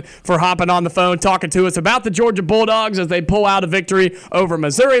Dawgs247 for hopping on the phone, talking to us about the Georgia Bulldogs as they pull out a victory over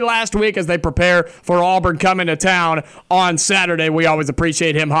Missouri last week as they prepare for Auburn coming to town on Saturday. We always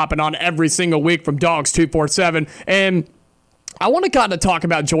appreciate him hopping on every single week from Dawgs247. And I want to kind of talk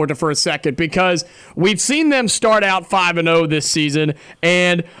about Georgia for a second because we've seen them start out 5-0 this season,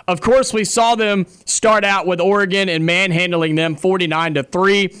 and of course we saw them start out with Oregon and manhandling them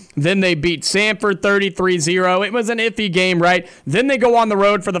 49-3. Then they beat Samford 33-0. It was an iffy game, right? Then they go on the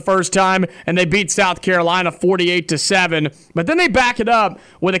road for the first time and they beat South Carolina 48-7. But then they back it up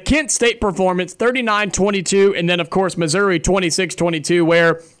with a Kent State performance 39-22, and then of course Missouri 26-22,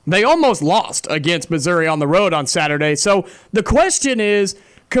 where they almost lost against Missouri on the road on Saturday. So the question is,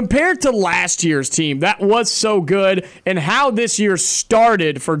 compared to last year's team that was so good and how this year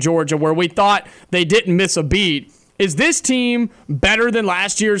started for Georgia, where we thought they didn't miss a beat, is this team better than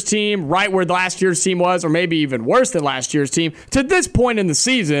last year's team, right where last year's team was, or maybe even worse than last year's team? To this point in the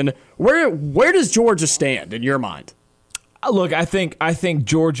season, where does Georgia stand in your mind? Look, I think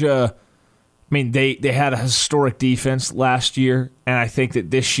Georgia, I mean, they had a historic defense last year, and I think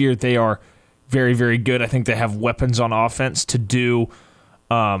that this year they are very, very good. I think they have weapons on offense to do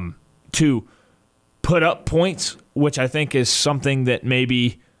to put up points, which I think is something that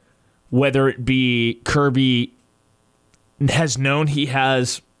maybe, whether it be Kirby has known he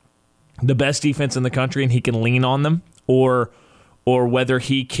has the best defense in the country and he can lean on them, or whether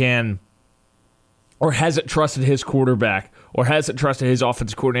he can, or hasn't trusted his quarterback, or hasn't trusted his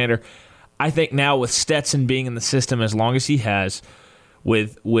offensive coordinator. I think now with Stetson being in the system as long as he has,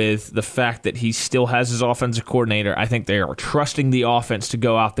 with the fact that he still has his offensive coordinator, I think they are trusting the offense to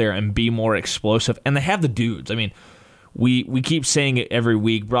go out there and be more explosive. And they have the dudes. I mean, we keep saying it every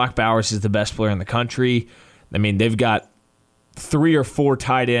week. Brock Bowers is the best player in the country. I mean, they've got 3 or 4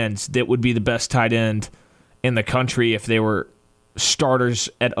 tight ends that would be the best tight end in the country if they were starters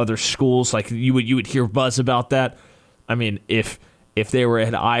at other schools. Like you would hear buzz about that. I mean, if they were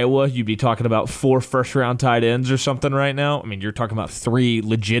at Iowa, you'd be talking about 4 first-round tight ends or something right now. I mean, you're talking about 3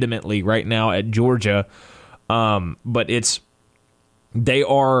 legitimately right now at Georgia. But they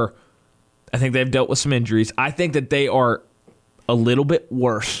are, I think they've dealt with some injuries. I think that they are a little bit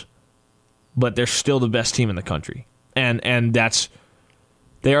worse, but they're still the best team in the country. And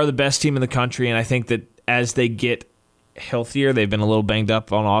they are the best team in the country, and I think that as they get healthier, they've been a little banged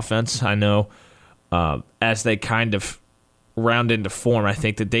up on offense, I know, as they kind of round into form, I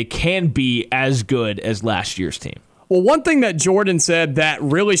think that they can be as good as last year's team. Well, one thing that Jordan said that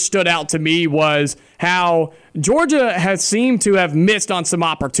really stood out to me was how Georgia has seemed to have missed on some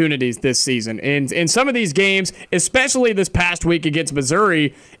opportunities this season. In some of these games, especially this past week against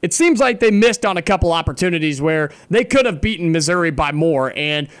Missouri, it seems like they missed on a couple opportunities where they could have beaten Missouri by more,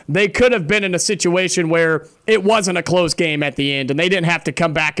 and they could have been in a situation where it wasn't a close game at the end, and they didn't have to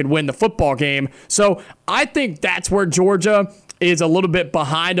come back and win the football game. So I think that's where Georgia is a little bit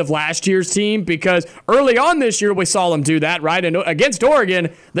behind of last year's team, because early on this year we saw them do that, right? And against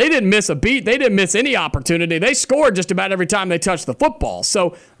Oregon, they didn't miss a beat. They didn't miss any opportunity. They scored just about every time they touched the football.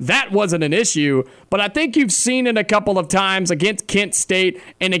 So that wasn't an issue. But I think you've seen it a couple of times against Kent State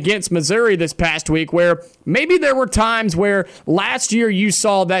and against Missouri this past week where maybe there were times where last year you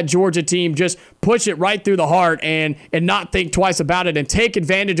saw that Georgia team just push it right through the heart and not think twice about it and take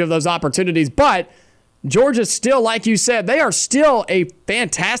advantage of those opportunities. But Georgia still, like you said, they are still a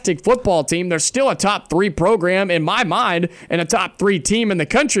fantastic football team. They're still a top 3 program in my mind and a top 3 team in the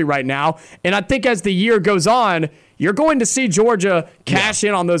country right now. And I think as the year goes on, you're going to see Georgia cash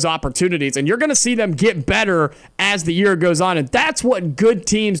in on those opportunities, and you're going to see them get better as the year goes on. And that's what good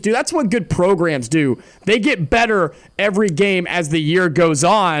teams do. That's what good programs do. They get better every game as the year goes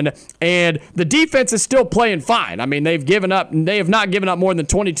on, and the defense is still playing fine. I mean, they have not given up more than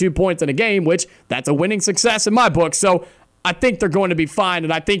 22 points in a game, which that's a winning success in my book. So I think they're going to be fine,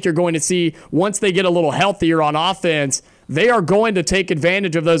 and I think you're going to see, once they get a little healthier on offense, they are going to take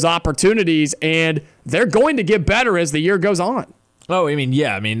advantage of those opportunities, and they're going to get better as the year goes on. Oh, I mean,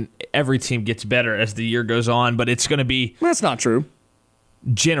 yeah. I mean, every team gets better as the year goes on, but it's going to be... That's not true.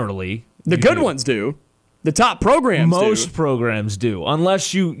 Generally. The good ones do. The top programs do. Most programs do.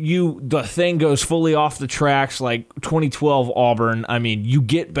 Unless the thing goes fully off the tracks like 2012 Auburn, I mean, you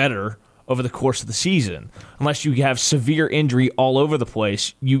get better over the course of the season. Unless you have severe injury all over the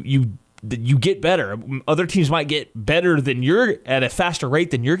place, you get better. Other teams might get better than you're at a faster rate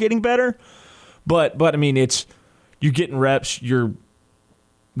than you're getting better. But I mean, you're getting reps, you're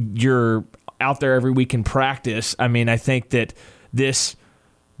out there every week in practice. I mean, I think that this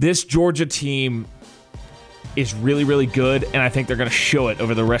Georgia team is really, really good, and I think they're going to show it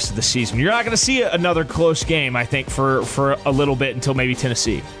over the rest of the season. You're not going to see another close game, I think, for a little bit until maybe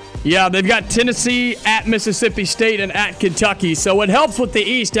Tennessee. Yeah, they've got Tennessee at Mississippi State and at Kentucky, so it helps with the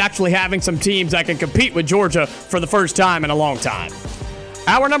East actually having some teams that can compete with Georgia for the first time in a long time.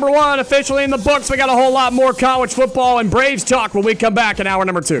 Hour number 1 officially in the books. We got a whole lot more college football and Braves talk when we come back in hour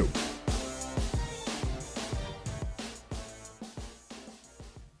number 2.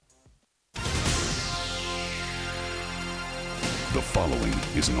 The following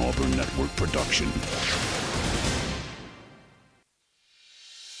is an Auburn Network production.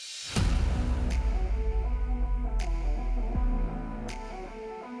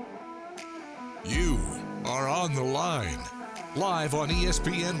 You are on the line. Live on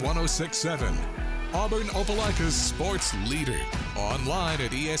ESPN 1067. Auburn-Opelika's sports leader. Online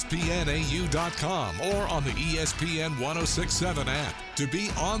at espnau.com or on the ESPN 1067 app. To be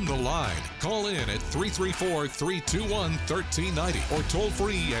on the line, call in at 334-321-1390 or toll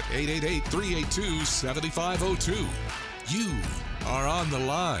free at 888-382-7502. You are on the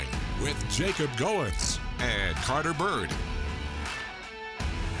line with Jacob Goins and Carter Byrd.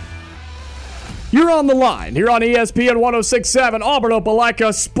 You're on the line here on ESPN 1067,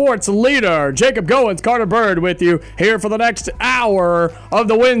 Auburn-Opelika sports leader. Jacob Goins, Carter Byrd with you here for the next hour of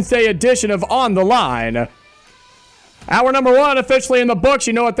the Wednesday edition of On the Line. Hour number 1 officially in the books.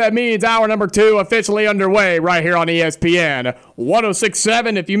 You know what that means. Hour number 2 officially underway right here on ESPN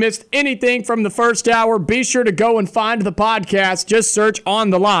 1067. If you missed anything from the first hour, be sure to go and find the podcast. Just search On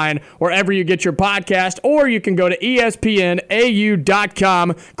the Line wherever you get your podcast, or you can go to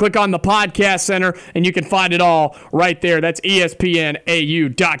espnau.com, click on the podcast center, and you can find it all right there. That's espnau.com.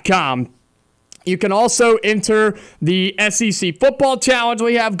 You can also enter the SEC Football Challenge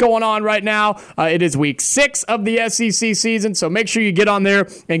we have going on right now. It is week 6 of the SEC season, so make sure you get on there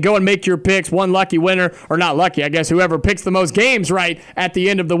and go and make your picks. One lucky winner, or not lucky, I guess whoever picks the most games right at the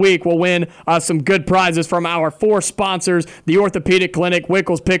end of the week will win some good prizes from our 4 sponsors, the Orthopedic Clinic,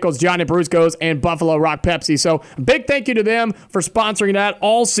 Wickles Pickles, Johnny Brusco's, and Buffalo Rock Pepsi. So big thank you to them for sponsoring that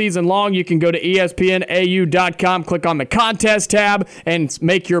all season long. You can go to espnau.com, click on the contest tab, and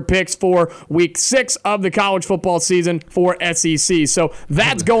make your picks for week 6 of the college football season for SEC. So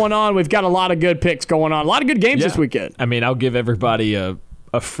that's going on. We've got a lot of good picks going on. A lot of good games this weekend. I mean, I'll give everybody a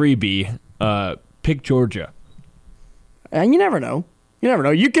freebie. Pick Georgia. And you never know. You never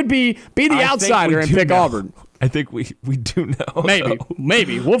know. You could be the outsider and pick Auburn. I think we do know.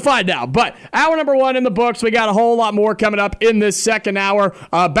 Maybe. We'll find out. But hour number 1 in the books. We got a whole lot more coming up in this second hour.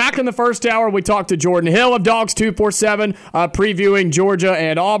 Back in the first hour, we talked to Jordan Hill of Dawgs247, previewing Georgia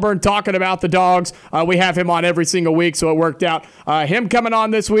and Auburn, talking about the Dogs. We have him on every single week, so it worked out. Him coming on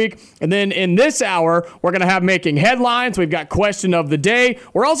this week. And then in this hour, we're going to have Making Headlines. We've got Question of the Day.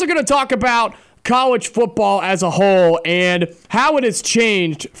 We're also going to talk about college football as a whole and how it has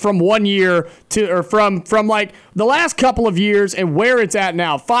changed from one year to, or from like the last couple of years and where it's at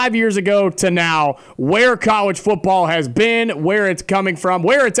now, 5 years ago to now, where college football has been, where it's coming from,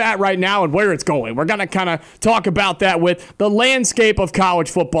 where it's at right now, and where it's going. We're going to kind of talk about that with the landscape of college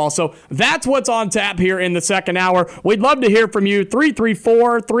football. So that's what's on tap here in the second hour. We'd love to hear from you.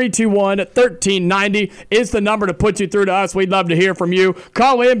 334-321-1390 is the number to put you through to us. We'd love to hear from you.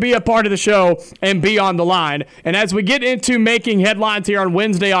 Call in, be a part of the show, and be on the line. And as we get into making headlines here on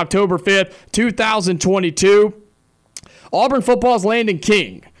Wednesday, October 5th, 2022, Auburn football's Landen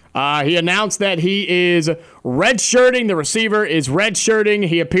King. He announced that he is redshirting. The receiver is redshirting.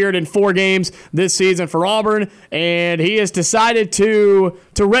 He appeared in 4 games this season for Auburn, and he has decided to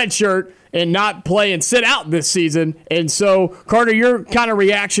redshirt and not play and sit out this season. And so, Carter, your kind of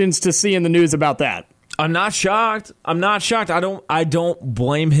reactions to seeing the news about that? I'm not shocked. I don't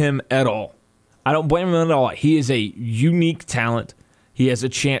blame him at all. He is a unique talent. He has a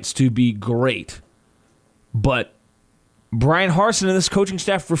chance to be great. But Brian Harsin and this coaching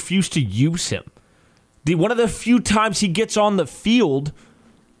staff refuse to use him. One of the few times he gets on the field,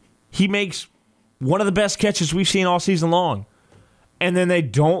 he makes one of the best catches we've seen all season long. And then they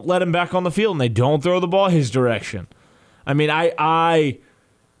don't let him back on the field, and they don't throw the ball his direction. I mean, I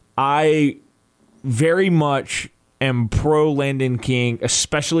very much am pro Landen King,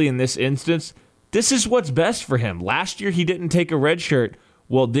 especially in this instance. This is what's best for him. Last year he didn't take a red shirt.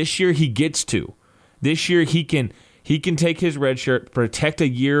 Well, this year he gets to. This year he can take his red shirt, protect a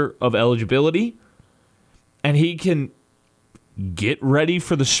year of eligibility, and he can get ready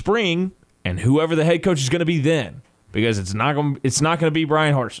for the spring and whoever the head coach is going to be then, because it's not going to be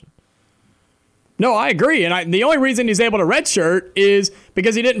Brian Harsin. No, I agree. And the only reason he's able to redshirt is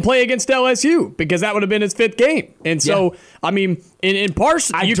because he didn't play against LSU, because that would have been his 5th game. And so, I mean, in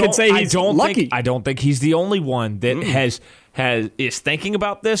parts, you could say he's lucky. I don't think he's the only one that is thinking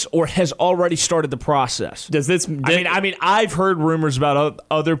about this or has already started the process. I mean, I've heard rumors about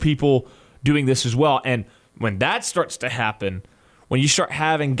other people doing this as well. And when that starts to happen, when you start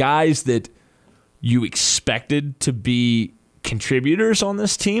having guys that you expected to be contributors on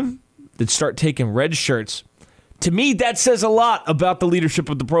this team that start taking red shirts, to me, that says a lot about the leadership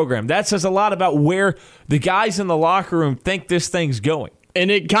of the program. That says a lot about where the guys in the locker room think this thing's going.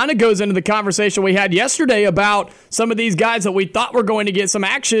 And it kind of goes into the conversation we had yesterday about some of these guys that we thought were going to get some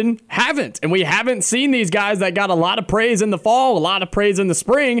action haven't. And we haven't seen these guys that got a lot of praise in the fall, a lot of praise in the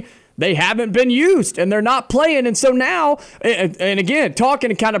spring. They haven't been used, and they're not playing. And so now, and again,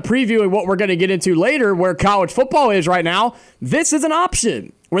 talking and kind of previewing what we're going to get into later, where college football is right now, this is an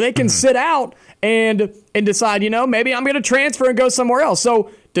option where they can sit out and decide, maybe I'm going to transfer and go somewhere else.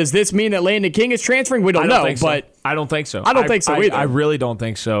 So does this mean that Landen King is transferring? We don't know, but I don't think so. I don't think so either. I really don't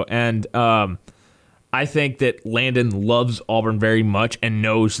think so. And I think that Landen loves Auburn very much and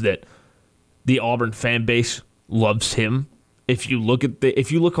knows that the Auburn fan base loves him. If you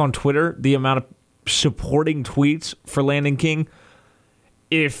look on Twitter, the amount of supporting tweets for Landen King,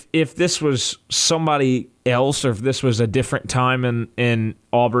 if this was somebody else, or if this was a different time in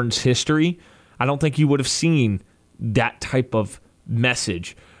Auburn's history, I don't think you would have seen that type of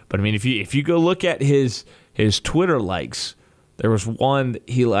message. But I mean, if you go look at his Twitter likes, there was one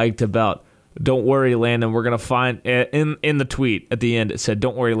he liked about, "Don't worry, Landen, we're gonna find," in the tweet at the end it said,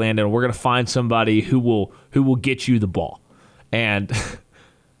 "Don't worry, Landen, we're gonna find somebody who will get you the ball." And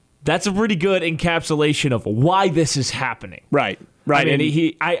that's a pretty good encapsulation of why this is happening. Right. I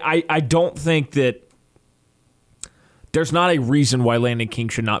mean, I don't think that there's not a reason why Landen King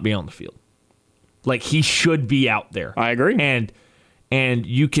should not be on the field. Like, he should be out there. I agree. And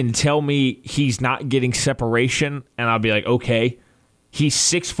you can tell me he's not getting separation, and I'll be like, okay, he's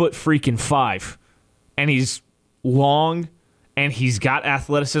 6'5", and he's long, and he's got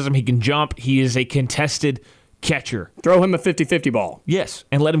athleticism. He can jump. He is a contested catcher. Throw him a 50-50 ball. Yes,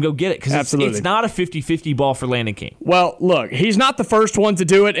 and let him go get it, because it's not a 50-50 ball for Landen King. Well, look, he's not the first one to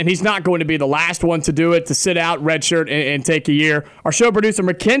do it, and he's not going to be the last one to do it, to sit out, redshirt, and take a year. Our show producer,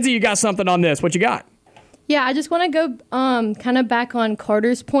 Mackenzie, you got something on this. What you got? Yeah, I just want to go kind of back on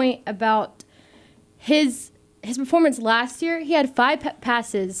Carter's point about his performance last year. He had 5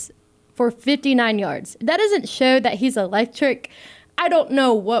 passes for 59 yards. That doesn't show that he's electric. I don't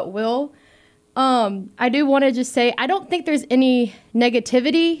know what will. I do want to just say, I don't think there's any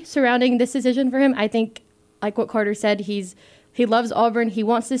negativity surrounding this decision for him. I think, like what Carter said, he loves Auburn. He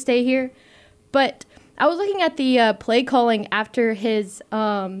wants to stay here. But I was looking at the play calling after his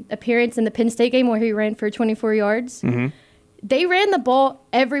appearance in the Penn State game where he ran for 24 yards. Mm-hmm. They ran the ball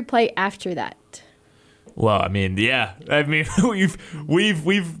every play after that. Well, I mean, yeah. I mean,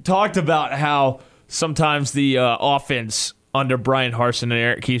 we've talked about how sometimes the offense under Brian Harsin and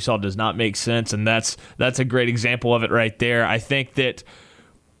Eric Kiesel does not make sense, and that's a great example of it right there. I think that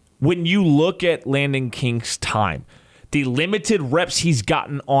when you look at Landen King's time, the limited reps he's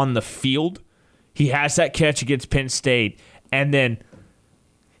gotten on the field, he has that catch against Penn State, and then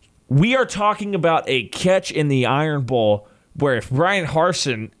we are talking about a catch in the Iron Bowl where if Brian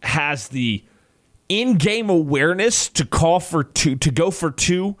Harsin has the in-game awareness to go for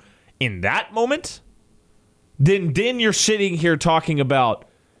two in that moment, then you're sitting here talking about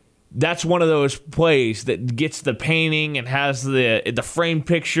that's one of those plays that gets the painting and has the frame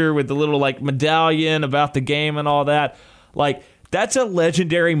picture with the little like medallion about the game and all that. Like, that's a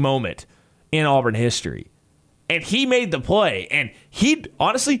legendary moment in Auburn history. And he made the play, and he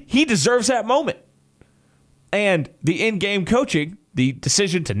deserves that moment. And the in-game coaching, the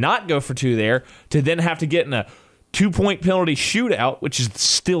decision to not go for 2 there, to then have to get in a 2-point penalty shootout, which is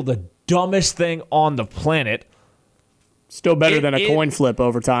still the dumbest thing on the planet. Still better than a coin flip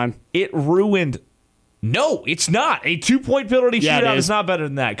overtime. It ruined. No, it's not. A 2-point penalty shootout is not better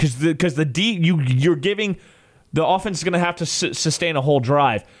than that because you're giving the offense is going to have to sustain a whole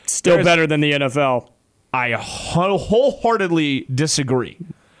drive. Still better than the NFL. I wholeheartedly disagree.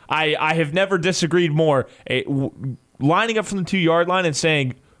 I have never disagreed more. Lining up from the 2-yard line and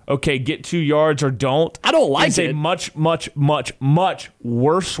saying, okay, get 2 yards or don't. I don't like it. It's a much, much, much, much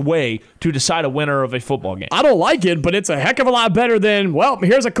worse way to decide a winner of a football game. I don't like it, but it's a heck of a lot better than, well,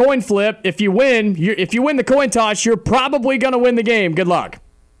 here's a coin flip. If you win the coin toss, you're probably going to win the game. Good luck.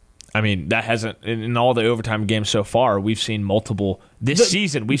 I mean, that hasn't, in all the overtime games so far, we've seen multiple,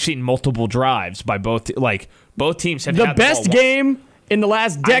 season, we've seen multiple drives by both teams have had the best game in the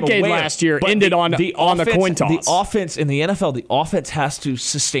last decade last year ended on the coin toss. The offense in the NFL, the offense has to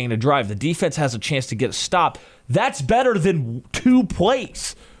sustain a drive. The defense has a chance to get a stop. That's better than 2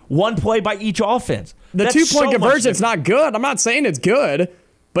 plays. 1 play by each offense. The 2-point conversion's not good. I'm not saying it's good,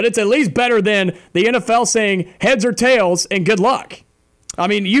 but it's at least better than the NFL saying heads or tails and good luck. I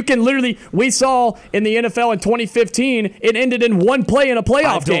mean, you can literally, we saw in the NFL in 2015, it ended in 1 play in a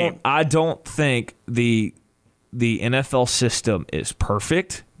playoff game. I don't think the NFL system is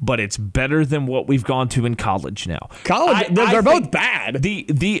perfect, but it's better than what we've gone to in college now. They're both bad.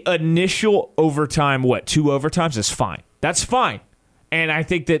 The initial overtime, 2 overtimes is fine. That's fine. And I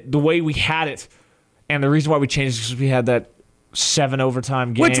think that the way we had it, and the reason why we changed is because we had that 7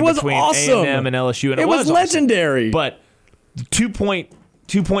 overtime game which was between awesome. A&M and LSU. And it was legendary. Awesome. But 2-point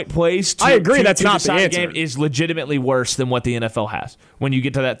plays I agree, that's not the answer. Game is legitimately worse than what the NFL has when you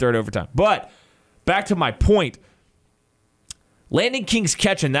get to that 3rd overtime. But back to my point, Landen King's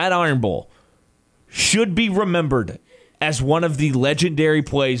catch in that Iron Bowl should be remembered as one of the legendary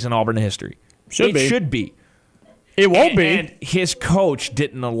plays in Auburn history. It should be. It won't be. And his coach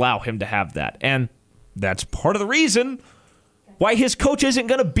didn't allow him to have that. And that's part of the reason why his coach isn't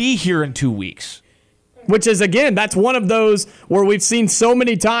going to be here in 2 weeks. Which is, again, that's one of those where we've seen so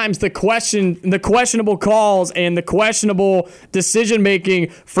many times the questionable calls and the questionable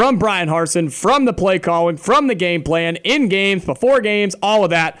decision-making from Brian Harsin, from the play calling, from the game plan, in games, before games, all of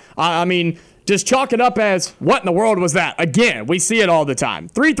that. I mean, just chalk it up as, what in the world was that? Again, we see it all the time.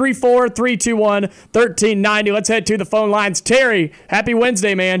 334-321-1390. Let's head to the phone lines. Terry, happy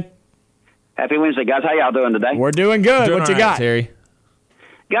Wednesday, man. Happy Wednesday, guys. How y'all doing today? We're doing good. What you got? Terry?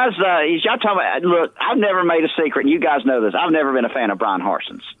 Guys, y'all talking about, look, I've never made a secret, and you guys know this. I've never been a fan of Brian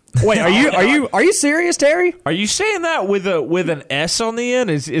Harsin's. Wait, are you serious, Terry? Are you saying that with an S on the end?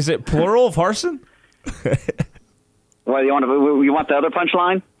 Is it plural of Harsin? Well, you want the other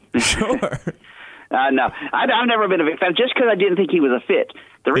punchline? Sure. No, I've never been a big fan, just because I didn't think he was a fit.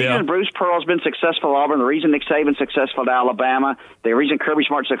 The reason Bruce Pearl's been successful at Auburn, the reason Nick Saban's successful at Alabama, the reason Kirby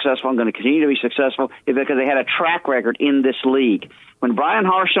Smart's successful and going to continue to be successful is because they had a track record in this league. When Brian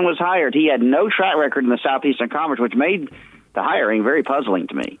Harsin was hired, he had no track record in the Southeastern Conference, which made the hiring very puzzling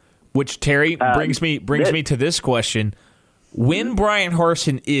to me. Which, Terry, brings me to this question. When Brian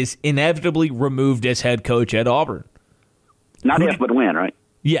Harsin is inevitably removed as head coach at Auburn. Not if, but when, right?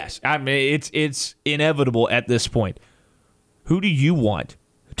 Yes. I mean, it's inevitable at this point. Who do you want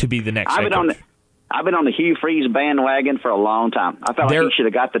to be the next head coach? I've been on the Hugh Freeze bandwagon for a long time. I felt like he should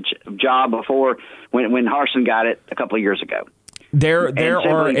have got the job before when Harsin got it a couple of years ago. There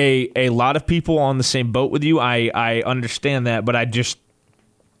are a lot of people on the same boat with you. I understand that, but I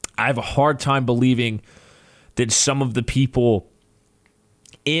have a hard time believing that some of the people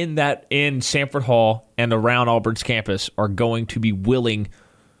in Sanford Hall and around Auburn's campus are going to be willing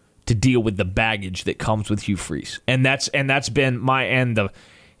to deal with the baggage that comes with Hugh Freeze. And that's been my end of.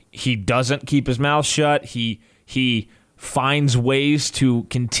 He doesn't keep his mouth shut. He finds ways to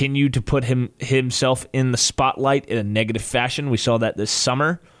continue to put himself in the spotlight in a negative fashion. We saw that this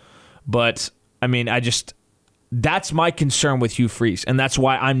summer. But, I mean, that's my concern with Hugh Freeze. And that's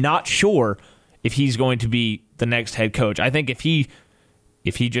why I'm not sure if he's going to be the next head coach. I think if he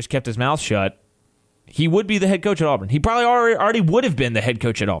just kept his mouth shut, he would be the head coach at Auburn. He probably already would have been the head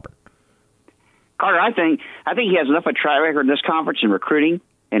coach at Auburn. Carter, I think he has enough of a track record in this conference in recruiting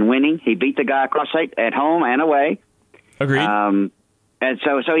and winning. He beat the guy across state at home and away. Agreed. And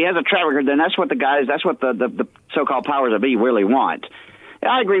so he has a track record. Then that's what the so-called powers that be really want.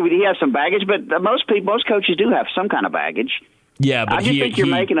 I agree with you. He has some baggage, but most coaches do have some kind of baggage. Yeah, but I just think you're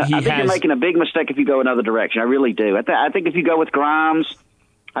making a big mistake if you go another direction. I really do. I think if you go with Grimes,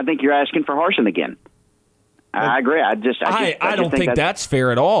 I think you're asking for Harsin again. I agree. I don't think that's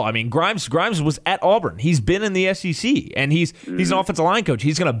fair at all. I mean, Grimes was at Auburn. He's been in the SEC, and he's an offensive line coach.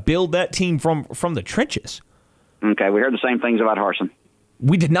 He's going to build that team from the trenches. Okay, we heard the same things about Harsin.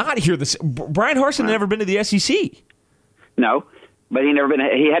 We did not hear this. Brian Harsin had never been to the SEC. No, but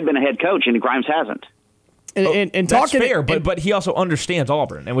he had been a head coach, and Grimes hasn't. And that's fair, but he also understands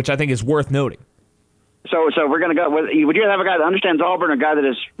Auburn, and which I think is worth noting. So we're going to go. Would you rather have a guy that understands Auburn or a guy that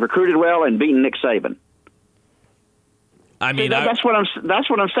has recruited well and beaten Nick Saban? I mean, that's what I'm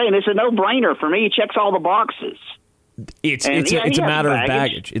saying. It's a no-brainer for me. He checks all the boxes. It's a matter of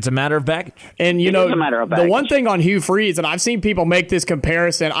baggage. It's a matter of baggage. And, the one thing on Hugh Freeze, and I've seen people make this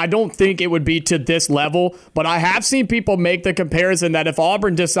comparison, I don't think it would be to this level, but I have seen people make the comparison that if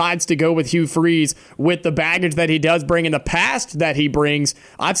Auburn decides to go with Hugh Freeze with the baggage that he does bring in the past that he brings,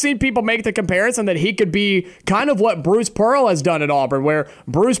 I've seen people make the comparison that he could be kind of what Bruce Pearl has done at Auburn, where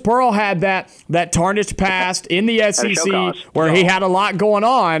Bruce Pearl had that tarnished past in the SEC where he had a lot going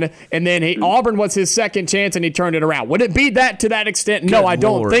on, and then Auburn was his second chance and he turned it around. Would it be that to that extent? No, I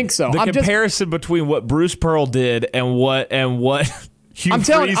don't think so. The comparison between what Bruce Pearl did and what Hugh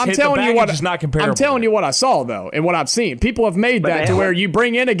Freeze hit the baggage is not comparable. I'm telling you what I saw, though, and what I've seen. People have made that to where you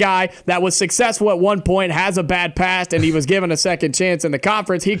bring in a guy that was successful at one point, has a bad past, and he was given a second chance in the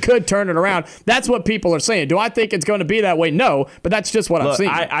conference. He could turn it around. That's what people are saying. Do I think it's going to be that way? No, but that's just what I've seen.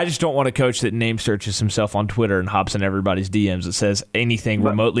 I just don't want a coach that name searches himself on Twitter and hops in everybody's DMs that says anything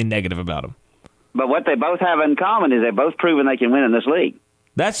remotely negative about him. But what they both have in common is they've both proven they can win in this league.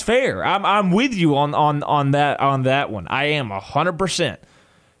 That's fair. I'm with you on that one. I am 100%.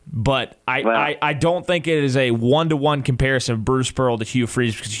 But I don't think it is a one-to-one comparison of Bruce Pearl to Hugh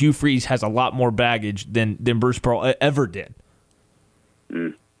Freeze because Hugh Freeze has a lot more baggage than Bruce Pearl ever did.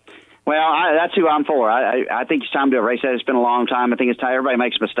 Well, that's who I'm for. I think it's time to erase that. It's been a long time. I think it's time. Everybody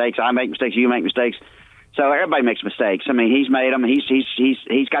makes mistakes. I make mistakes. You make mistakes. So everybody makes mistakes. I mean, he's made them. He's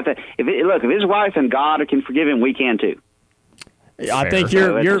got that. If his wife and God can forgive him, we can too. I think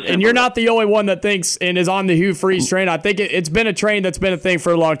you're not the only one that thinks and is on the Hugh Freeze train. I think it's been a train that's been a thing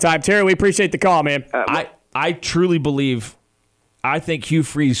for a long time. Terry, we appreciate the call, man. I truly believe. I think Hugh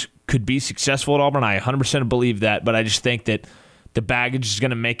Freeze could be successful at Auburn. I 100% believe that, but I just think that the baggage is going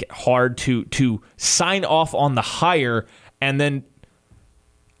to make it hard to sign off on the hire. And then,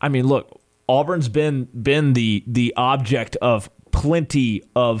 I mean, look. Auburn's been the object of plenty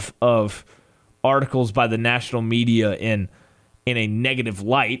of articles by the national media in a negative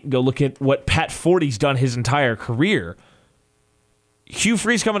light. Go look at what Pat Forty's done his entire career. Hugh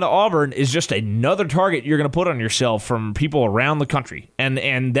Freeze coming to Auburn is just another target you're going to put on yourself from people around the country,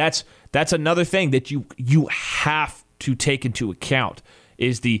 and that's another thing that you have to take into account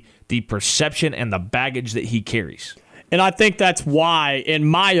is the perception and the baggage that he carries. And I think that's why, in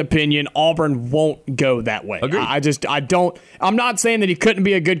my opinion, Auburn won't go that way. Agreed. I'm not saying that he couldn't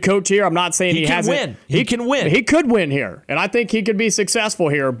be a good coach here. I'm not saying he hasn't. Win. He can win. He could win here. And I think he could be successful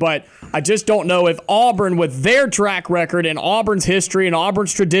here. But I just don't know if Auburn, with their track record and Auburn's history and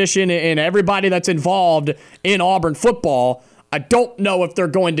Auburn's tradition and everybody that's involved in Auburn football, I don't know if they're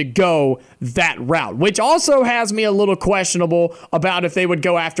going to go that route, which also has me a little questionable about if they would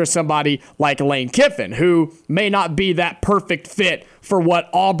go after somebody like Lane Kiffin, who may not be that perfect fit for what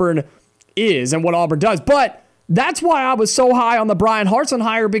Auburn is and what Auburn does. But that's why I was so high on the Brian Harsin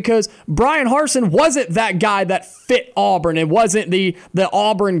hire, because Brian Harsin wasn't that guy that fit Auburn and wasn't the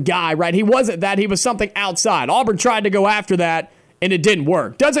Auburn guy, right? He wasn't that. He was something outside. Auburn tried to go after that, and it didn't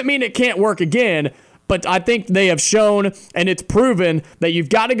work. Doesn't mean it can't work again, but I think they have shown, and it's proven, that you've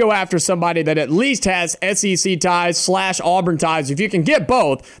got to go after somebody that at least has SEC ties / Auburn ties. If you can get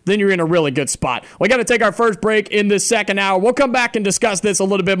both, then you're in a really good spot. We got to take our first break in this second hour. We'll come back and discuss this a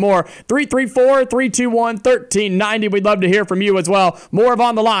little bit more. 334-321-1390. We'd love to hear from you as well. More of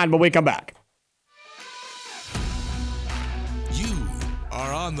On the Line when we come back. You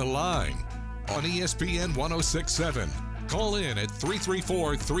are on the line on ESPN 1067. Call in at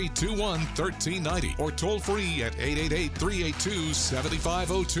 334-321-1390 or toll free at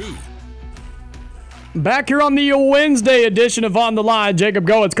 888-382-7502. Back here on the Wednesday edition of On the Line, Jacob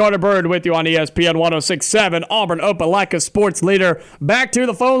Goins, Carter Byrd with you on ESPN 1067, Auburn-Opelika sports leader. Back to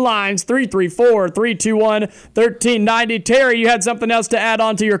the phone lines, 334-321-1390. Terry, you had something else to add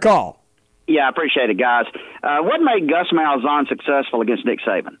on to your call. Yeah, I appreciate it, guys. What made Gus Malzahn successful against Nick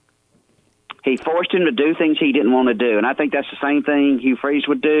Saban? He forced him to do things he didn't want to do, and I think that's the same thing Hugh Freeze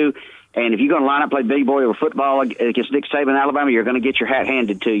would do. And if you're going to line up play big boy or football against Nick Saban in Alabama, you're going to get your hat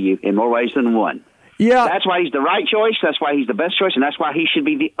handed to you in more ways than one. Yeah, that's why he's the right choice. That's why he's the best choice, and that's why he should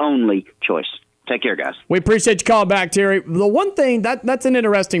be the only choice. Take care, guys. We appreciate you calling back, Terry. The one thing that's an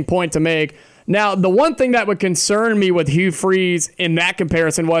interesting point to make. Now, the one thing that would concern me with Hugh Freeze in that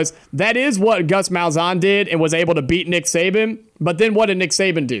comparison was that is what Gus Malzahn did and was able to beat Nick Saban. But then what did Nick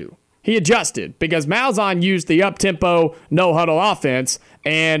Saban do? He adjusted because Malzahn used the up-tempo, no-huddle offense.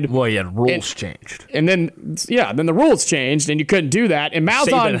 And rules changed. And then the rules changed, and you couldn't do that. And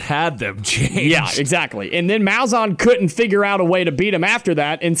Malzahn Saban had them changed. Yeah, exactly. And then Malzahn couldn't figure out a way to beat him after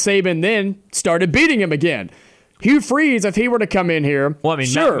that, and Saban then started beating him again. Hugh Freeze, if he were to come in here,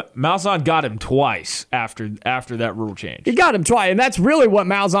 sure. Malzahn got him twice after that rule change. He got him twice, and that's really what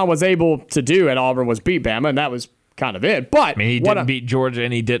Malzahn was able to do at Auburn was beat Bama, and that was kind of it. But he didn't beat Georgia,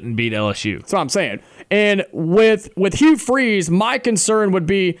 and he didn't beat LSU. That's what I'm saying. And with Hugh Freeze, my concern would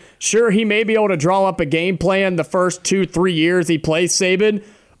be, sure, he may be able to draw up a game plan the first 2-3 years he plays Saban,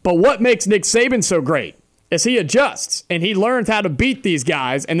 but what makes Nick Saban so great is he adjusts, and he learns how to beat these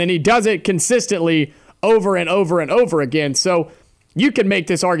guys, and then he does it consistently over and over and over again. So you can make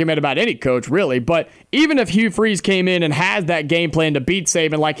this argument about any coach, really, but even if Hugh Freeze came in and has that game plan to beat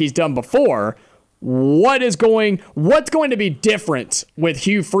Saban like he's done before, what's going to be different with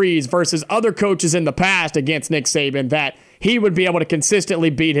Hugh Freeze versus other coaches in the past against Nick Saban that he would be able to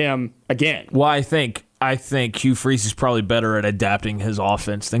consistently beat him again? Well, I think Hugh Freeze is probably better at adapting his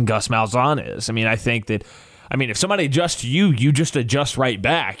offense than Gus Malzahn is. I think if somebody adjusts to you, you just adjust right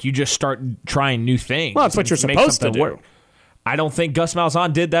back. You just start trying new things. Well, that's what you're supposed to do. Work. I don't think Gus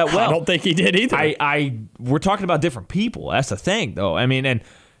Malzahn did that well. I don't think he did either. We're talking about different people. That's the thing, though. And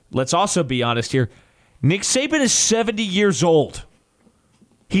let's also be honest here. Nick Saban is 70 years old.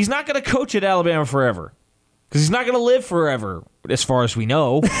 He's not going to coach at Alabama forever because he's not going to live forever, as far as we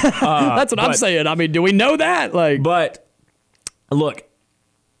know. That's what I'm saying. Do we know that? But look,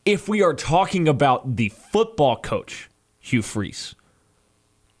 if we are talking about the football coach, Hugh Freeze,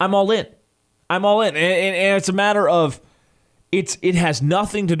 I'm all in. And it's a matter of it has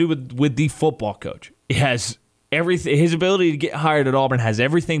nothing to do with the football coach. It has everything. His ability to get hired at Auburn has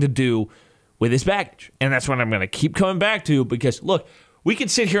everything to do with his baggage. And that's what I'm going to keep coming back to because, look, we can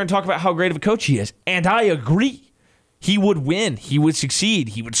sit here and talk about how great of a coach he is, and I agree. He would win. He would succeed.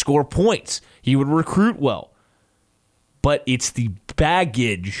 He would score points. He would recruit well. But it's the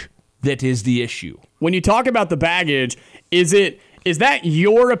baggage that is the issue. When you talk about the baggage, is that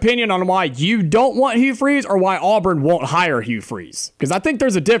your opinion on why you don't want Hugh Freeze or why Auburn won't hire Hugh Freeze? Because I think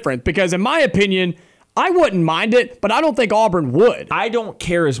there's a difference. Because in my opinion, I wouldn't mind it, but I don't think Auburn would. I don't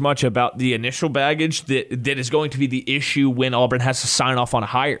care as much about the initial baggage that is going to be the issue when Auburn has to sign off on a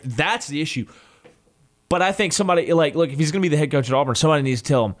hire. That's the issue. But I think somebody, look, if he's going to be the head coach at Auburn, somebody needs to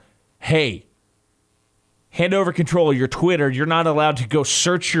tell him, hey, hand over control of your Twitter. You're not allowed to go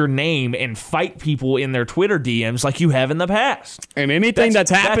search your name and fight people in their Twitter DMs like you have in the past. And anything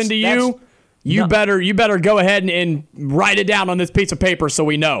that's happened to you, you better go ahead and write it down on this piece of paper so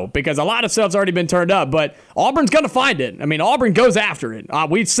we know, because a lot of stuff's already been turned up, but Auburn's going to find it. Auburn goes after it.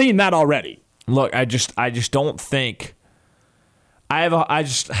 We've seen that already. Look, I just don't think I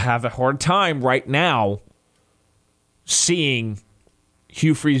just have a hard time right now seeing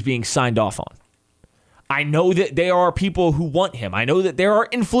Hugh Freeze being signed off on. I know that there are people who want him. I know that there are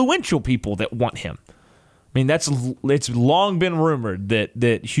influential people that want him. It's long been rumored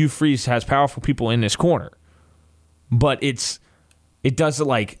that Hugh Freeze has powerful people in his corner. But those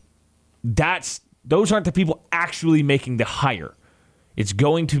aren't the people actually making the hire. It's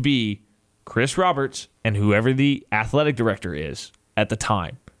going to be Chris Roberts and whoever the athletic director is at the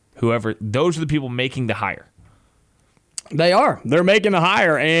time. Those are the people making the hire. They are. They're making the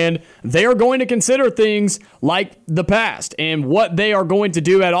hire, and they are going to consider things like the past and what they are going to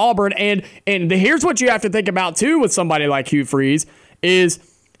do at Auburn. And here's what you have to think about, too, with somebody like Hugh Freeze, is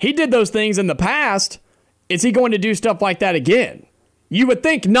he did those things in the past. Is he going to do stuff like that again? You would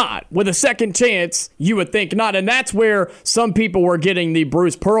think not. With a second chance, you would think not. And that's where some people were getting the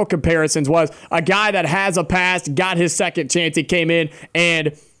Bruce Pearl comparisons, was a guy that has a past, got his second chance, he came in,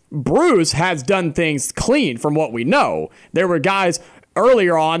 and Bruce has done things clean from what we know. There were guys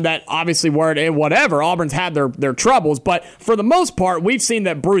earlier on that obviously weren't in whatever. Auburn's had their troubles, but for the most part, we've seen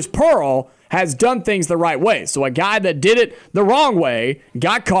that Bruce Pearl has done things the right way. So a guy that did it the wrong way,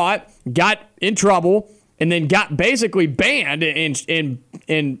 got caught, got in trouble, and then got basically banned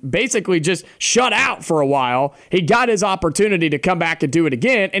and basically just shut out for a while. He got his opportunity to come back and do it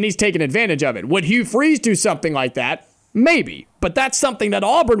again, and he's taken advantage of it. Would Hugh Freeze do something like that? Maybe. But that's something that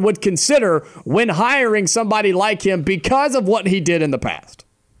Auburn would consider when hiring somebody like him because of what he did in the past.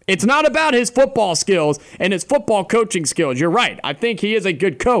 It's not about his football skills and his football coaching skills. You're right. I think he is a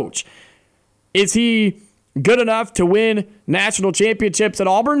good coach. Is he good enough to win national championships at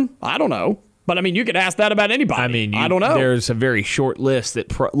Auburn? I don't know. But, you could ask that about anybody. I don't know. There's a very short list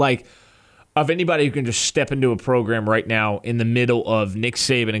that, of anybody who can just step into a program right now in the middle of Nick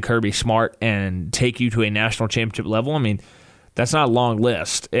Saban and Kirby Smart and take you to a national championship level. I mean, that's not a long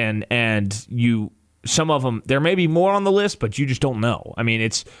list. And some of them, there may be more on the list, but you just don't know. I mean,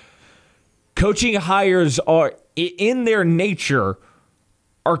 it's coaching hires are, in their nature,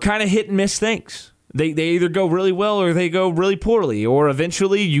 are kind of hit and miss things. They either go really well or they go really poorly, or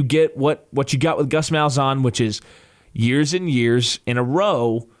eventually you get what you got with Gus Malzahn, which is years and years in a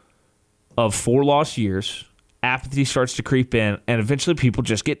row of 4 lost years. Apathy starts to creep in, and eventually people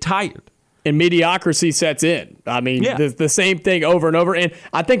just get tired. And mediocrity sets in. I mean, the same thing over and over. And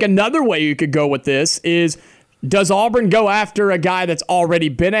I think another way you could go with this is, does Auburn go after a guy that's already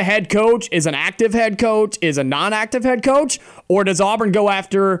been a head coach, is an active head coach, is a non-active head coach? Or does Auburn go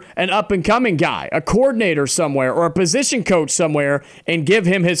after an up-and-coming guy, a coordinator somewhere, or a position coach somewhere, and give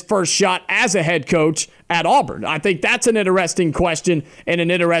him his first shot as a head coach at Auburn? I think that's an interesting question and an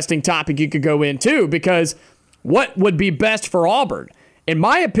interesting topic you could go into, because what would be best for Auburn? In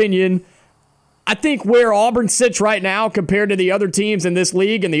my opinion, I think where Auburn sits right now compared to the other teams in this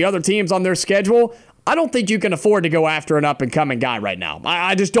league and the other teams on their schedule, I don't think you can afford to go after an up-and-coming guy right now.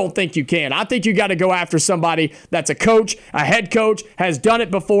 I just don't think you can. I think you got to go after somebody that's a coach, a head coach, has done it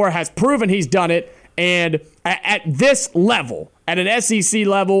before, has proven he's done it, and at this level, at an SEC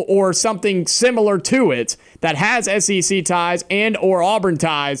level or something similar to it that has SEC ties and or Auburn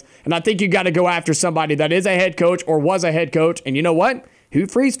ties, and I think you got to go after somebody that is a head coach or was a head coach, and you know what? Hugh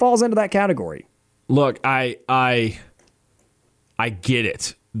Freeze falls into that category. Look, I get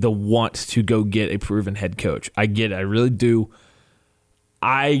it. The want to go get a proven head coach. I get it. I really do.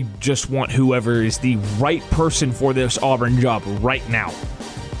 I just want whoever is the right person for this Auburn job right now.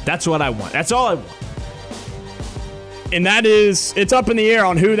 That's what I want. That's all I want. And that is, it's up in the air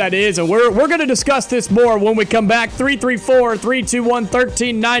on who that is. And we're going to discuss this more when we come back.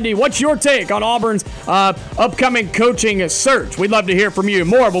 334-321-1390. What's your take on Auburn's upcoming coaching search? We'd love to hear from you.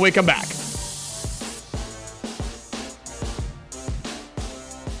 More when we come back.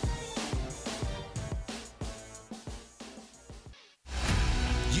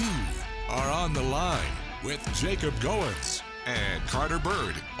 On the Line with Jacob Goins and Carter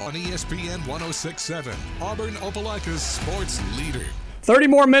Byrd on ESPN 106.7, Auburn Opelika's sports leader. 30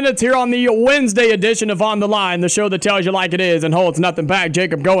 more minutes here on the Wednesday edition of On the Line, the show that tells you like it is and holds nothing back.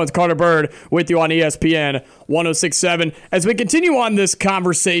 Jacob Goins, Carter Byrd with you on ESPN 106.7. As we continue on this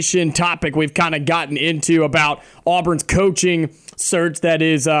conversation topic we've kind of gotten into about Auburn's coaching search that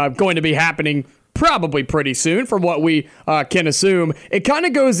is going to be happening probably pretty soon from what we can assume. It kind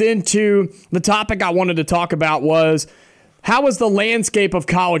of goes into the topic I wanted to talk about was, how has the landscape of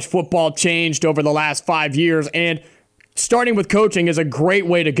college football changed over the last 5 years? And starting with coaching is a great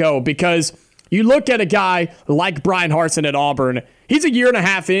way to go, because you look at a guy like Brian Harsin at Auburn. He's a year and a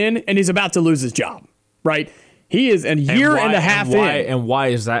half in, and he's about to lose his job, right? He is a year and a half in. And why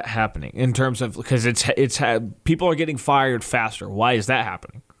is that happening? In terms of, because people are getting fired faster. Why is that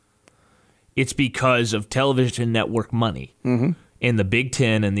happening? It's because of television network money in the Big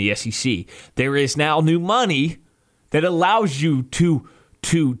Ten and the SEC. There is now new money that allows you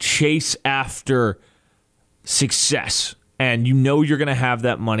to chase after success. And you know you're going to have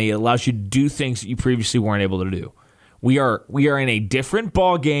that money. It allows you to do things that you previously weren't able to do. We are in a different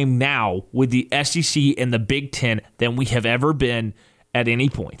ball game now with the SEC and the Big Ten than we have ever been at any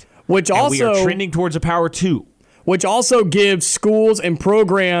point. We are trending towards a Power 2. Which also gives schools and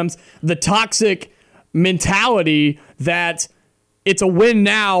programs the toxic mentality that it's a win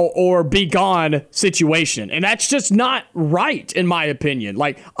now or be gone situation. And that's just not right, in my opinion.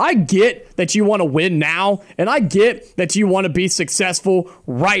 Like, I get that you want to win now, and I get that you want to be successful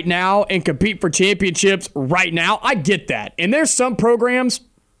right now and compete for championships right now. I get that. And there's some programs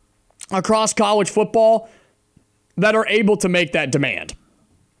across college football that are able to make that demand.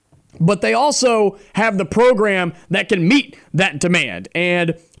 But they also have the program that can meet that demand.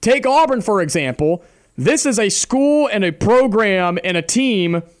 And take Auburn, for example. This is a school and a program and a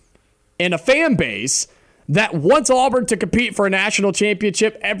team and a fan base that wants Auburn to compete for a national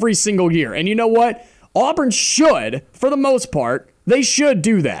championship every single year. And you know what? Auburn should, for the most part, they should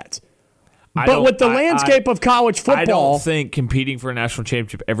do that. But with the landscape of college football, I don't think competing for a national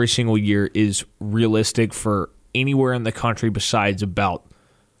championship every single year is realistic for anywhere in the country besides about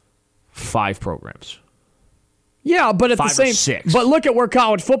 5 programs. Yeah, but at the same, 6. But look at where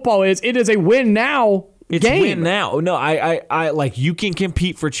college football is. It is a win now It's game. win now. No, I like, you can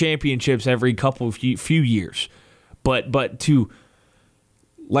compete for championships every couple of few years, but to,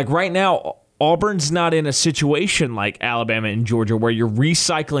 like, right now, Auburn's not in a situation like Alabama and Georgia where you're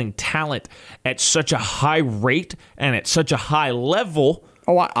recycling talent at such a high rate and at such a high level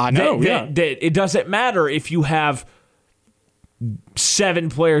Oh, I know. That it doesn't matter if you have 7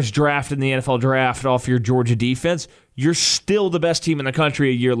 players drafted in the NFL draft off your Georgia defense. You're still the best team in the country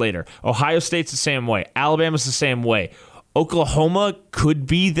a year later. Ohio State's the same way. Alabama's the same way. Oklahoma could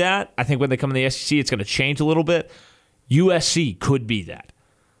be that. I think when they come in the SEC, it's going to change a little bit. USC could be that.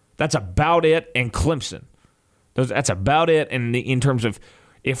 That's about it. And Clemson. That's about it. And in terms of,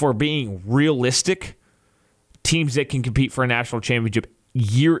 if we're being realistic, teams that can compete for a national championship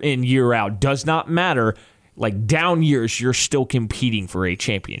year in, year out, does not matter. Like down years, you're still competing for a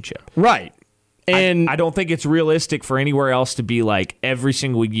championship. Right. And I don't think it's realistic for anywhere else to be like every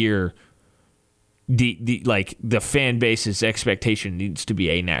single year the fan base's expectation needs to be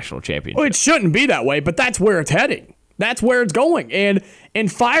a national championship. Well, it shouldn't be that way, but that's where it's heading. That's where it's going. And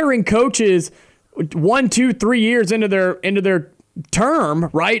firing coaches 1, 2, 3 years into their term,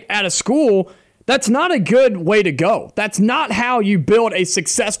 right, at a school, that's not a good way to go. That's not how you build a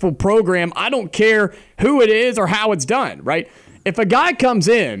successful program. I don't care who it is or how it's done, right? If a guy comes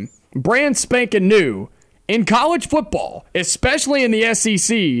in brand spanking new in college football, especially in the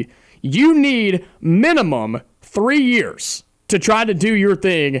SEC, you need minimum 3 years to try to do your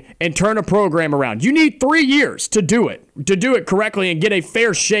thing and turn a program around. You need 3 years to do it correctly and get a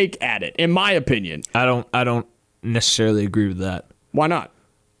fair shake at it, in my opinion. I don't necessarily agree with that. Why not?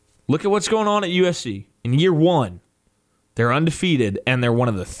 Look at what's going on at USC. In year 1, they're undefeated, and they're one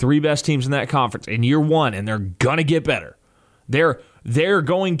of the 3 best teams in that conference in year 1, and they're going to get better. They're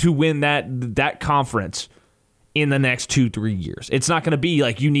going to win that conference in the next 2-3 years. It's not going to be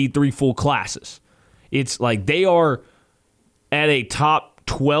like you need 3 full classes. It's like they are at a top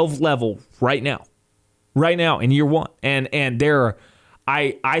 12 level right now in year 1. And they're,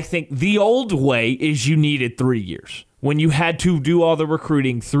 I think the old way is you needed 3 years when you had to do all the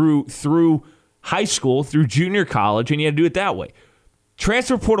recruiting through high school, through junior college, and you had to do it that way.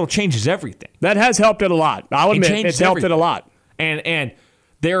 Transfer portal changes everything. That has helped it a lot. I'll admit it's helped it a lot. And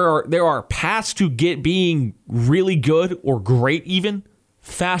there are paths to being really good or great even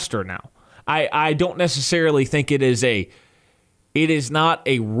faster now. I don't necessarily think it is not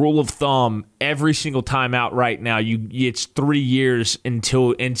a rule of thumb every single time out right now. It's 3 years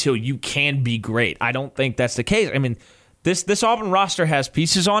until you can be great. I don't think that's the case. I mean, this Auburn roster has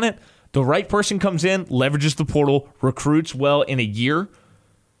pieces on it. The right person comes in, leverages the portal, recruits well in a year.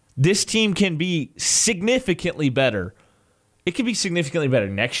 This team can be significantly better. It could be significantly better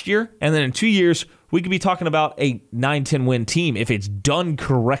next year, and then in 2 years, we could be talking about a 9-10 win team if it's done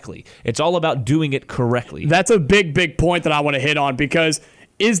correctly. It's all about doing it correctly. That's a big point that I want to hit on, because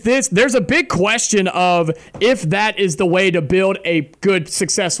there's a big question of if that is the way to build a good,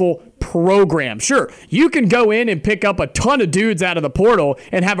 successful program. Sure, you can go in and pick up a ton of dudes out of the portal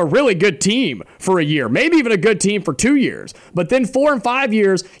and have a really good team for a year, maybe even a good team for 2 years. But then 4 and 5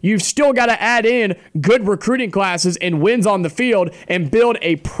 years, you've still got to add in good recruiting classes and wins on the field and build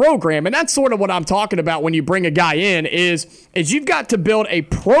a program. And that's sort of what I'm talking about when you bring a guy in is you've got to build a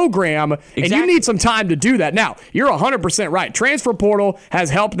program, and you need some time to do that. Now, you're 100% right. Transfer portal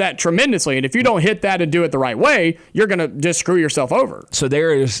has helped that tremendously, and if you don't hit that and do it the right way, you're going to just screw yourself over. So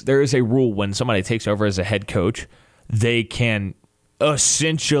there is a rule when somebody takes over as a head coach, they can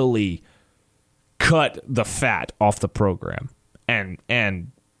essentially cut the fat off the program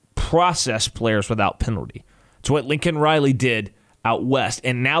and process players without penalty. It's what Lincoln Riley did out west.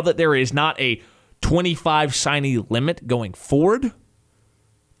 And now that there is not a 25 signee limit going forward,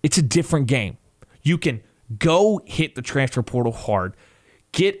 it's a different game. You can go hit the transfer portal hard,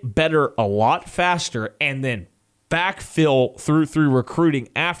 get better a lot faster, and then backfill through recruiting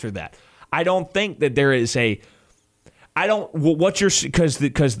after that. I don't think that there is because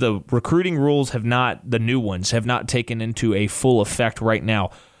the recruiting rules the new ones have not taken into a full effect right now.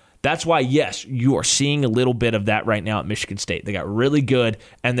 That's why, yes, you are seeing a little bit of that right now at Michigan State. They got really good,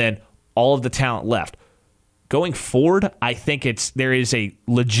 and then all of the talent left. Going forward, I think there is a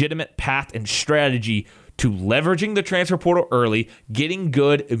legitimate path and strategy to leveraging the transfer portal early, getting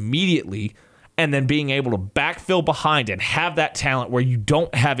good immediately, and then being able to backfill behind and have that talent where you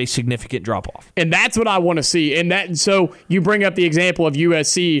don't have a significant drop-off. And that's what I want to see. And so you bring up the example of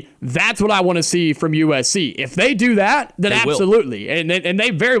USC. That's what I want to see from USC. If they do that, then absolutely. And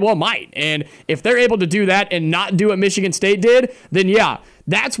they very well might. And if they're able to do that and not do what Michigan State did, then yeah,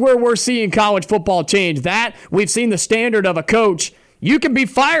 that's where we're seeing college football change. That we've seen the standard of a coach. You can be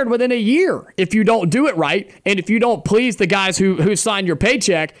fired within a year if you don't do it right and if you don't please the guys who sign your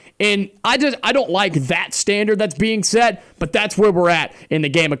paycheck. And I don't like that standard that's being set, but that's where we're at in the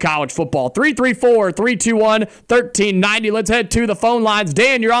game of college football. 334-321-1390. 1390. Let's head to the phone lines.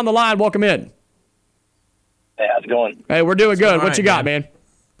 Dan, you're on the line. Welcome in. Hey, how's it going? Hey, we're doing good. All What right, you got, man?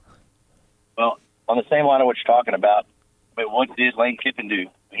 Well, on the same line of what you're talking about, but what did Lane Kiffin do?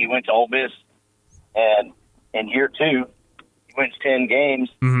 He went to Ole Miss, and in year 2, he wins 10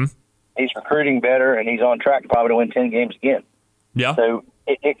 games. Mm-hmm. He's recruiting better, and he's on track probably to win 10 games again. Yeah. So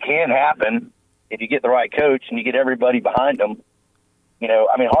it can happen if you get the right coach and you get everybody behind him. You know,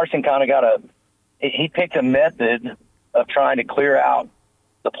 I mean, Harsin kind of he picked a method of trying to clear out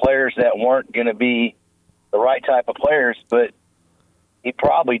the players that weren't going to be the right type of players, but he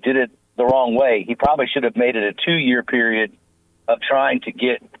probably did it the wrong way. He probably should have made it a 2-year period of trying to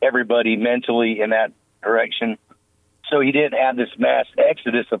get everybody mentally in that direction, so he didn't have this mass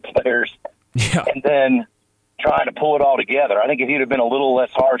exodus of players and then trying to pull it all together. I think if he'd have been a little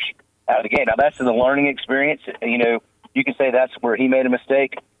less harsh out of the gate. Now, that's in the learning experience. You know, you can say that's where he made a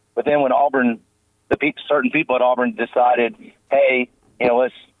mistake, but then when Auburn, certain people at Auburn decided, hey, you know,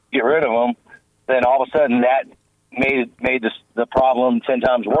 let's get rid of him, then all of a sudden that made the problem 10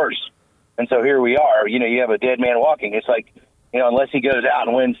 times worse. And so here we are. You know, you have a dead man walking. It's like, you know, unless he goes out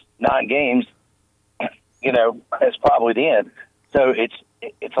and wins 9 games, you know, that's probably the end. So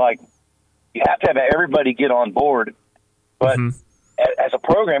it's like you have to have everybody get on board. But as a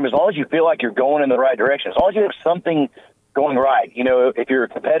program, as long as you feel like you're going in the right direction, as long as you have something going right, you know, if you're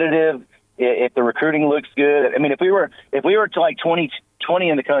competitive, if the recruiting looks good. I mean, if we were to like 20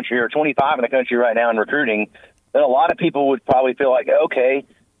 in the country or 25 in the country right now in recruiting, then a lot of people would probably feel like, okay,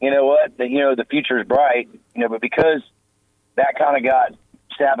 you know what, the future is bright, you know, but because that kind of got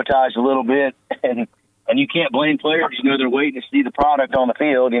sabotaged a little bit, and you can't blame players, you know, they're waiting to see the product on the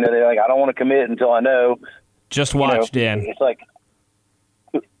field, you know, they're like, I don't want to commit until I know. Just watch, Dan. It's like,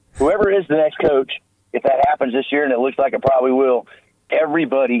 whoever is the next coach, if that happens this year, and it looks like it probably will,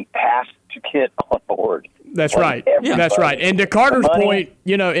 everybody has to get on board. That's right. That's right. And to Carter's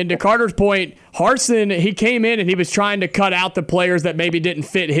point, Harsin, he came in and he was trying to cut out the players that maybe didn't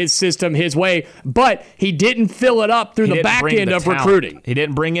fit his system, his way, but he didn't fill it up through the back end of recruiting. He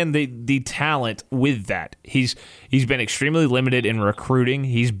didn't bring in the talent with that. He's been extremely limited in recruiting.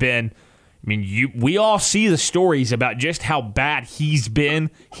 We all see the stories about just how bad he's been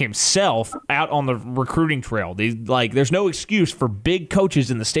himself out on the recruiting trail. There's no excuse for big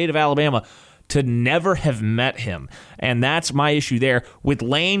coaches in the state of Alabama to never have met him. And that's my issue there. With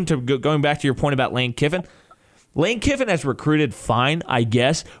Lane, going back to your point about Lane Kiffin has recruited fine, I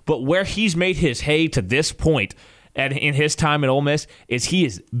guess, but where he's made his hay to this point and in his time at Ole Miss is he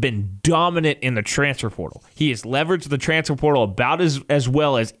has been dominant in the transfer portal. He has leveraged the transfer portal about as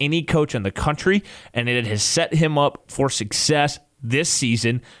well as any coach in the country, and it has set him up for success this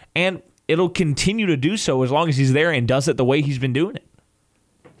season, and it'll continue to do so as long as he's there and does it the way he's been doing it.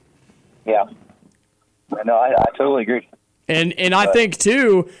 Yeah. No, I totally agree. And I think,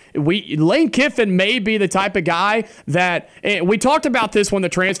 too, Lane Kiffin may be the type of guy that we talked about this when the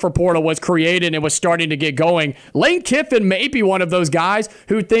transfer portal was created and was starting to get going. Lane Kiffin may be one of those guys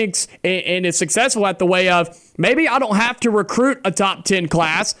who thinks and is successful at the way of, maybe I don't have to recruit a top 10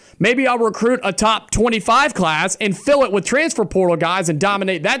 class. Maybe I'll recruit a top 25 class and fill it with transfer portal guys and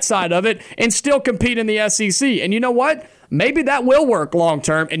dominate that side of it and still compete in the SEC. And you know what? Maybe that will work long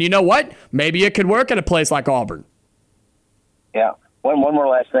term. And you know what? Maybe it could work at a place like Auburn. Yeah. One more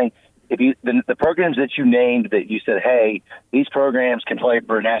last thing. If the programs that you named that you said, hey, these programs can play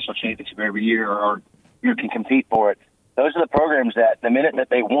for a national championship every year or you can compete for it, those are the programs that the minute that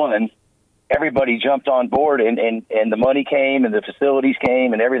they won, everybody jumped on board and the money came and the facilities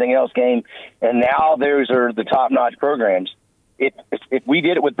came and everything else came. And now those are the top-notch programs. If we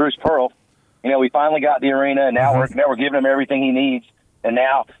did it with Bruce Pearl, you know, we finally got the arena, and now we're giving him everything he needs, and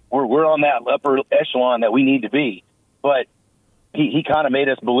now we're on that upper echelon that we need to be. But he kind of made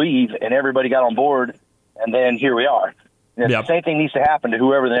us believe, and everybody got on board, and then here we are. The same thing needs to happen to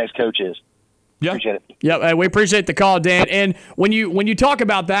whoever the next coach is. Yeah, appreciate it. Yeah, we appreciate the call, Dan. And when you talk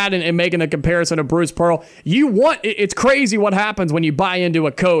about that and making the comparison of Bruce Pearl, it's crazy what happens when you buy into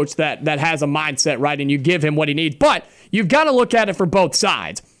a coach that has a mindset, right, and you give him what he needs. But you've got to look at it for both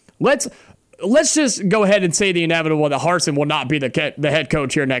sides. Let's just go ahead and say the inevitable that Harsin will not be the head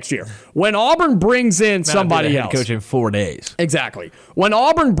coach here next year. When Auburn brings in somebody else, head coach in 4 days. Exactly. When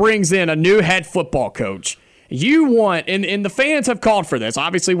Auburn brings in a new head football coach, you want, and the fans have called for this.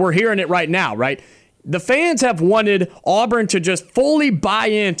 Obviously, we're hearing it right now, right? The fans have wanted Auburn to just fully buy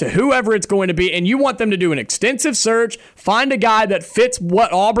into whoever it's going to be, and you want them to do an extensive search, find a guy that fits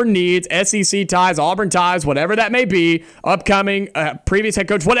what Auburn needs, SEC ties, Auburn ties, whatever that may be, upcoming, previous head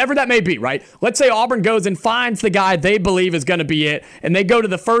coach, whatever that may be, right? Let's say Auburn goes and finds the guy they believe is going to be it, and they go to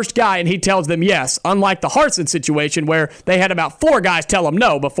the first guy and he tells them yes, unlike the Harsin situation where they had about 4 guys tell him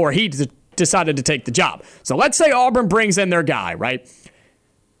no before he decided to take the job. So let's say Auburn brings in their guy, right?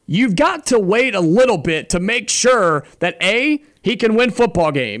 You've got to wait a little bit to make sure that A, he can win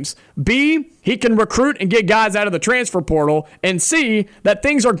football games, B, he can recruit and get guys out of the transfer portal, and C, that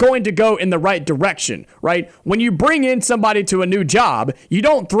things are going to go in the right direction, right? When you bring in somebody to a new job, you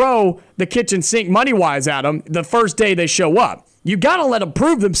don't throw the kitchen sink money-wise at them the first day they show up. You got to let them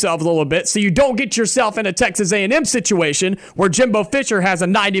prove themselves a little bit so you don't get yourself in a Texas A&M situation where Jimbo Fisher has a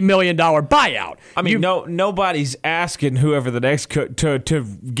 $90 million buyout. I mean, nobody's asking whoever the next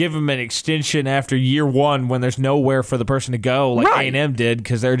to give him an extension after year one when there's nowhere for the person to go like A&M did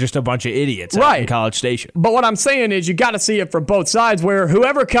because they're just a bunch of idiots out in College Station. But what I'm saying is you got to see it from both sides where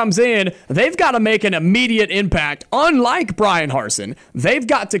whoever comes in, they've got to make an immediate impact. Unlike Brian Harsin, they've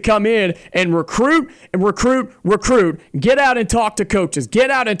got to come in and recruit, get out and talk to coaches, get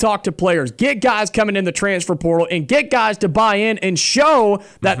out and talk to players, get guys coming in the transfer portal, and get guys to buy in and show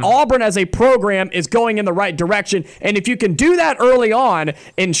that Auburn as a program is going in the right direction. And if you can do that early on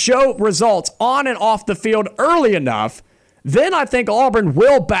and show results on and off the field early enough, then I think Auburn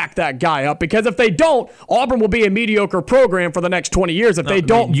will back that guy up, because if they don't, Auburn will be a mediocre program for the next 20 years if they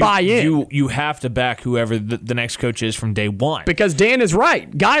don't buy in. You have to back whoever the next coach is from day one. Because Dan is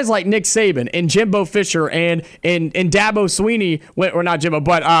right. Guys like Nick Saban and Jimbo Fisher and Dabo Sweeney, or not Jimbo,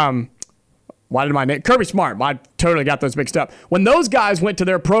 but why did my name? Kirby Smart. I totally got those mixed up. When those guys went to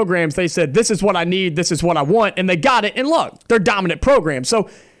their programs, they said, this is what I need, this is what I want, and they got it. And look, they're dominant programs. So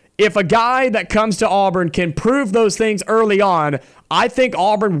if a guy that comes to Auburn can prove those things early on, I think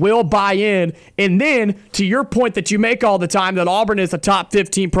Auburn will buy in. And then, to your point that you make all the time, that Auburn is a top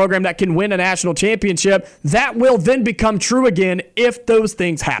 15 program that can win a national championship, that will then become true again if those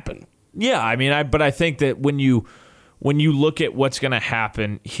things happen. Yeah, I mean, but I think that when you look at what's going to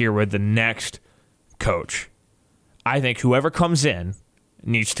happen here with the next coach, I think whoever comes in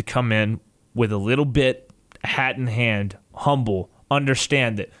needs to come in with a little bit hat in hand, humble,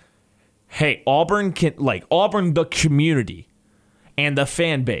 understand that, hey, Auburn, the community and the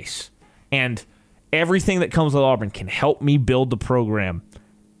fan base and everything that comes with Auburn can help me build the program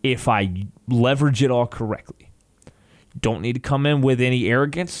if I leverage it all correctly. Don't need to come in with any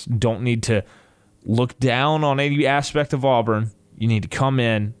arrogance. Don't need to look down on any aspect of Auburn. You need to come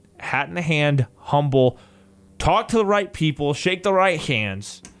in, hat in the hand, humble, talk to the right people, shake the right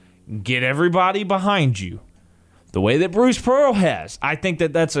hands, get everybody behind you. The way that Bruce Pearl has, I think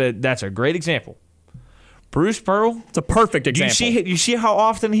that's a great example. Bruce Pearl, it's a perfect example. You see how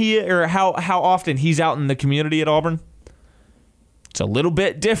often how often he's out in the community at Auburn? It's a little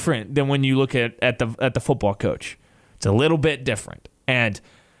bit different than when you look at the football coach. It's a little bit different, and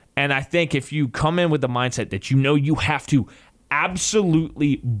I think if you come in with the mindset that you have to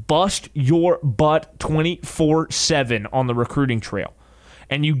absolutely bust your butt 24/7 on the recruiting trail,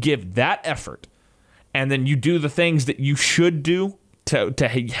 and you give that effort, and then you do the things that you should do to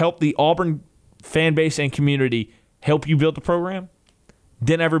help the Auburn fan base and community help you build the program,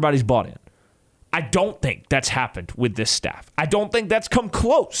 then everybody's bought in. I don't think that's happened with this staff. I don't think that's come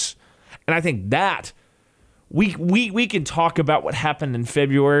close. And I think that we can talk about what happened in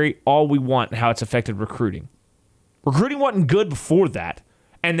February all we want and how it's affected recruiting. Recruiting wasn't good before that.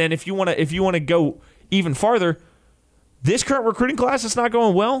 And then if you want to go even farther, this current recruiting class is not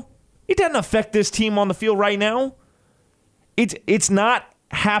going well. It doesn't affect this team on the field right now. It's not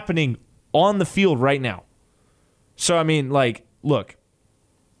happening on the field right now. So, I mean, look,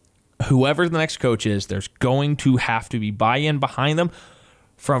 whoever the next coach is, there's going to have to be buy-in behind them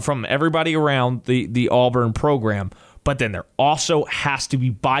from everybody around the Auburn program. But then there also has to be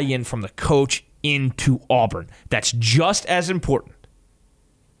buy-in from the coach into Auburn. That's just as important.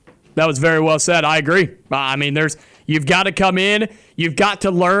 That was very well said. I agree. I mean, you've got to come in, you've got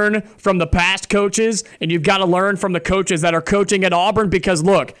to learn from the past coaches, and you've got to learn from the coaches that are coaching at Auburn, because,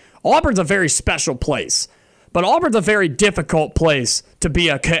 look, Auburn's a very special place, but Auburn's a very difficult place to be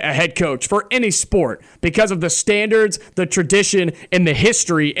a head coach for any sport because of the standards, the tradition, and the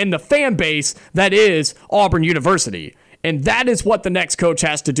history and the fan base that is Auburn University. And that is what the next coach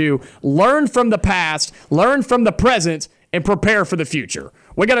has to do. Learn from the past, learn from the present, and prepare for the future.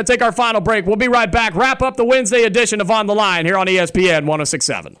 We're going to take our final break. We'll be right back. Wrap up the Wednesday edition of On the Line here on ESPN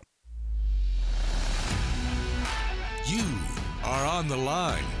 106.7. You are on the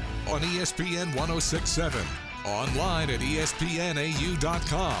line on ESPN 106.7. Online at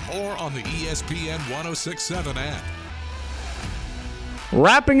ESPNAU.com or on the ESPN 106.7 app.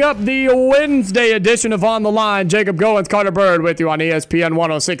 Wrapping up the Wednesday edition of On the Line, Jacob Goins, Carter Byrd with you on ESPN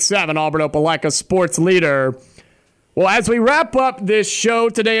 106.7, Auburn Opelika Sports Leader. Well, as we wrap up this show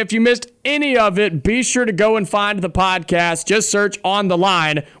today, if you missed any of it, be sure to go and find the podcast. Just search On the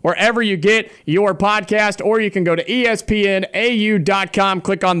Line wherever you get your podcast, or you can go to ESPNAU.com,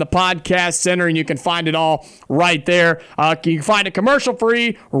 click on the podcast center, and you can find it all right there. You can find it commercial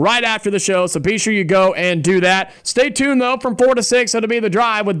free right after the show, so be sure you go and do that. Stay tuned, though, from 4 to 6. It'll be The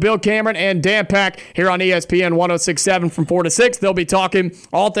Drive with Bill Cameron and Dan Pack here on ESPN 1067 from 4 to 6. They'll be talking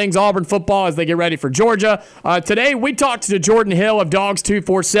all things Auburn football as they get ready for Georgia. Today, we talked to Jordan Hill of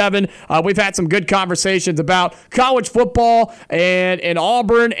Dawgs247. We've had some good conversations about college football and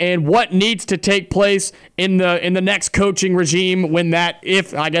Auburn and what needs to take place in the next coaching regime when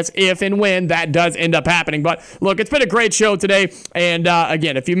if and when that does end up happening. But look, it's been a great show today. And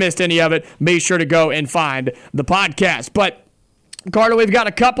again, if you missed any of it, be sure to go and find the podcast. But Carter, we've got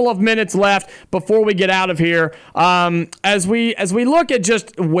a couple of minutes left before we get out of here. As we look at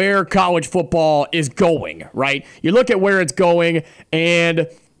just where college football is going, right? You look at where it's going, and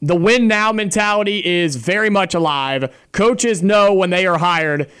the win now mentality is very much alive. Coaches know when they are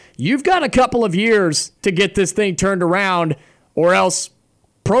hired, you've got a couple of years to get this thing turned around, or else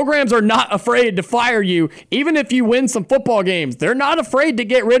programs are not afraid to fire you. Even if you win some football games, they're not afraid to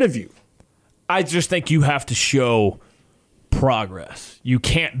get rid of you. I just think you have to show progress. You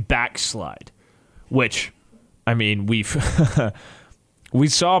can't backslide, which, I mean, we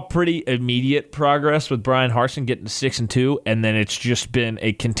saw pretty immediate progress with Brian Harsin getting to 6-2, and then it's just been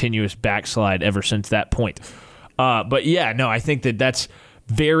a continuous backslide ever since that point. But yeah, no, I think that's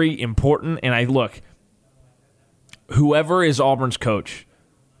very important. And whoever is Auburn's coach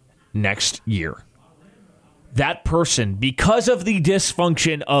next year, that person, because of the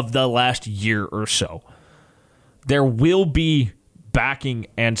dysfunction of the last year or so, there will be backing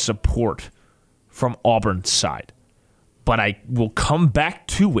and support from Auburn's side. But I will come back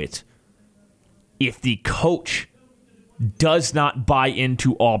to it. If the coach does not buy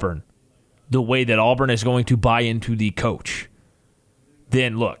into Auburn the way that Auburn is going to buy into the coach,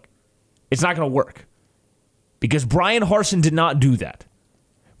 then look, it's not going to work. Because Brian Harsin did not do that.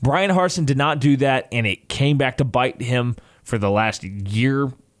 Brian Harsin did not do that, and it came back to bite him for the last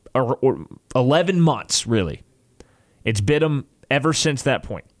year or 11 months, really. It's bit him ever since that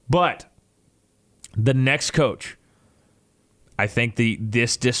point. But the next coach, I think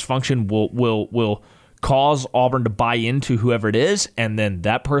this dysfunction will cause Auburn to buy into whoever it is, and then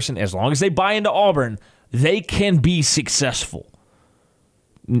that person, as long as they buy into Auburn, they can be successful.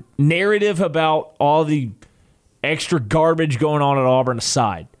 Narrative about all the extra garbage going on at Auburn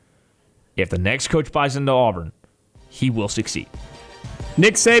aside, if the next coach buys into Auburn, he will succeed.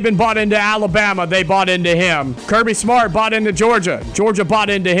 Nick Saban bought into Alabama. They bought into him. Kirby Smart bought into Georgia. Georgia bought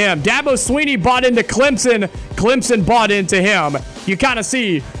into him. Dabo Swinney bought into Clemson. Clemson bought into him. You kind of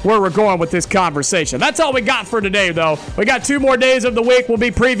see where we're going with this conversation. That's all we got for today, though. We got 2 more days of the week. We'll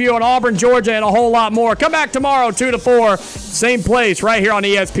be previewing Auburn-Georgia and a whole lot more. Come back tomorrow, 2 to 4. Same place right here on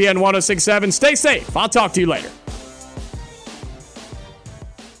ESPN 1067. Stay safe. I'll talk to you later.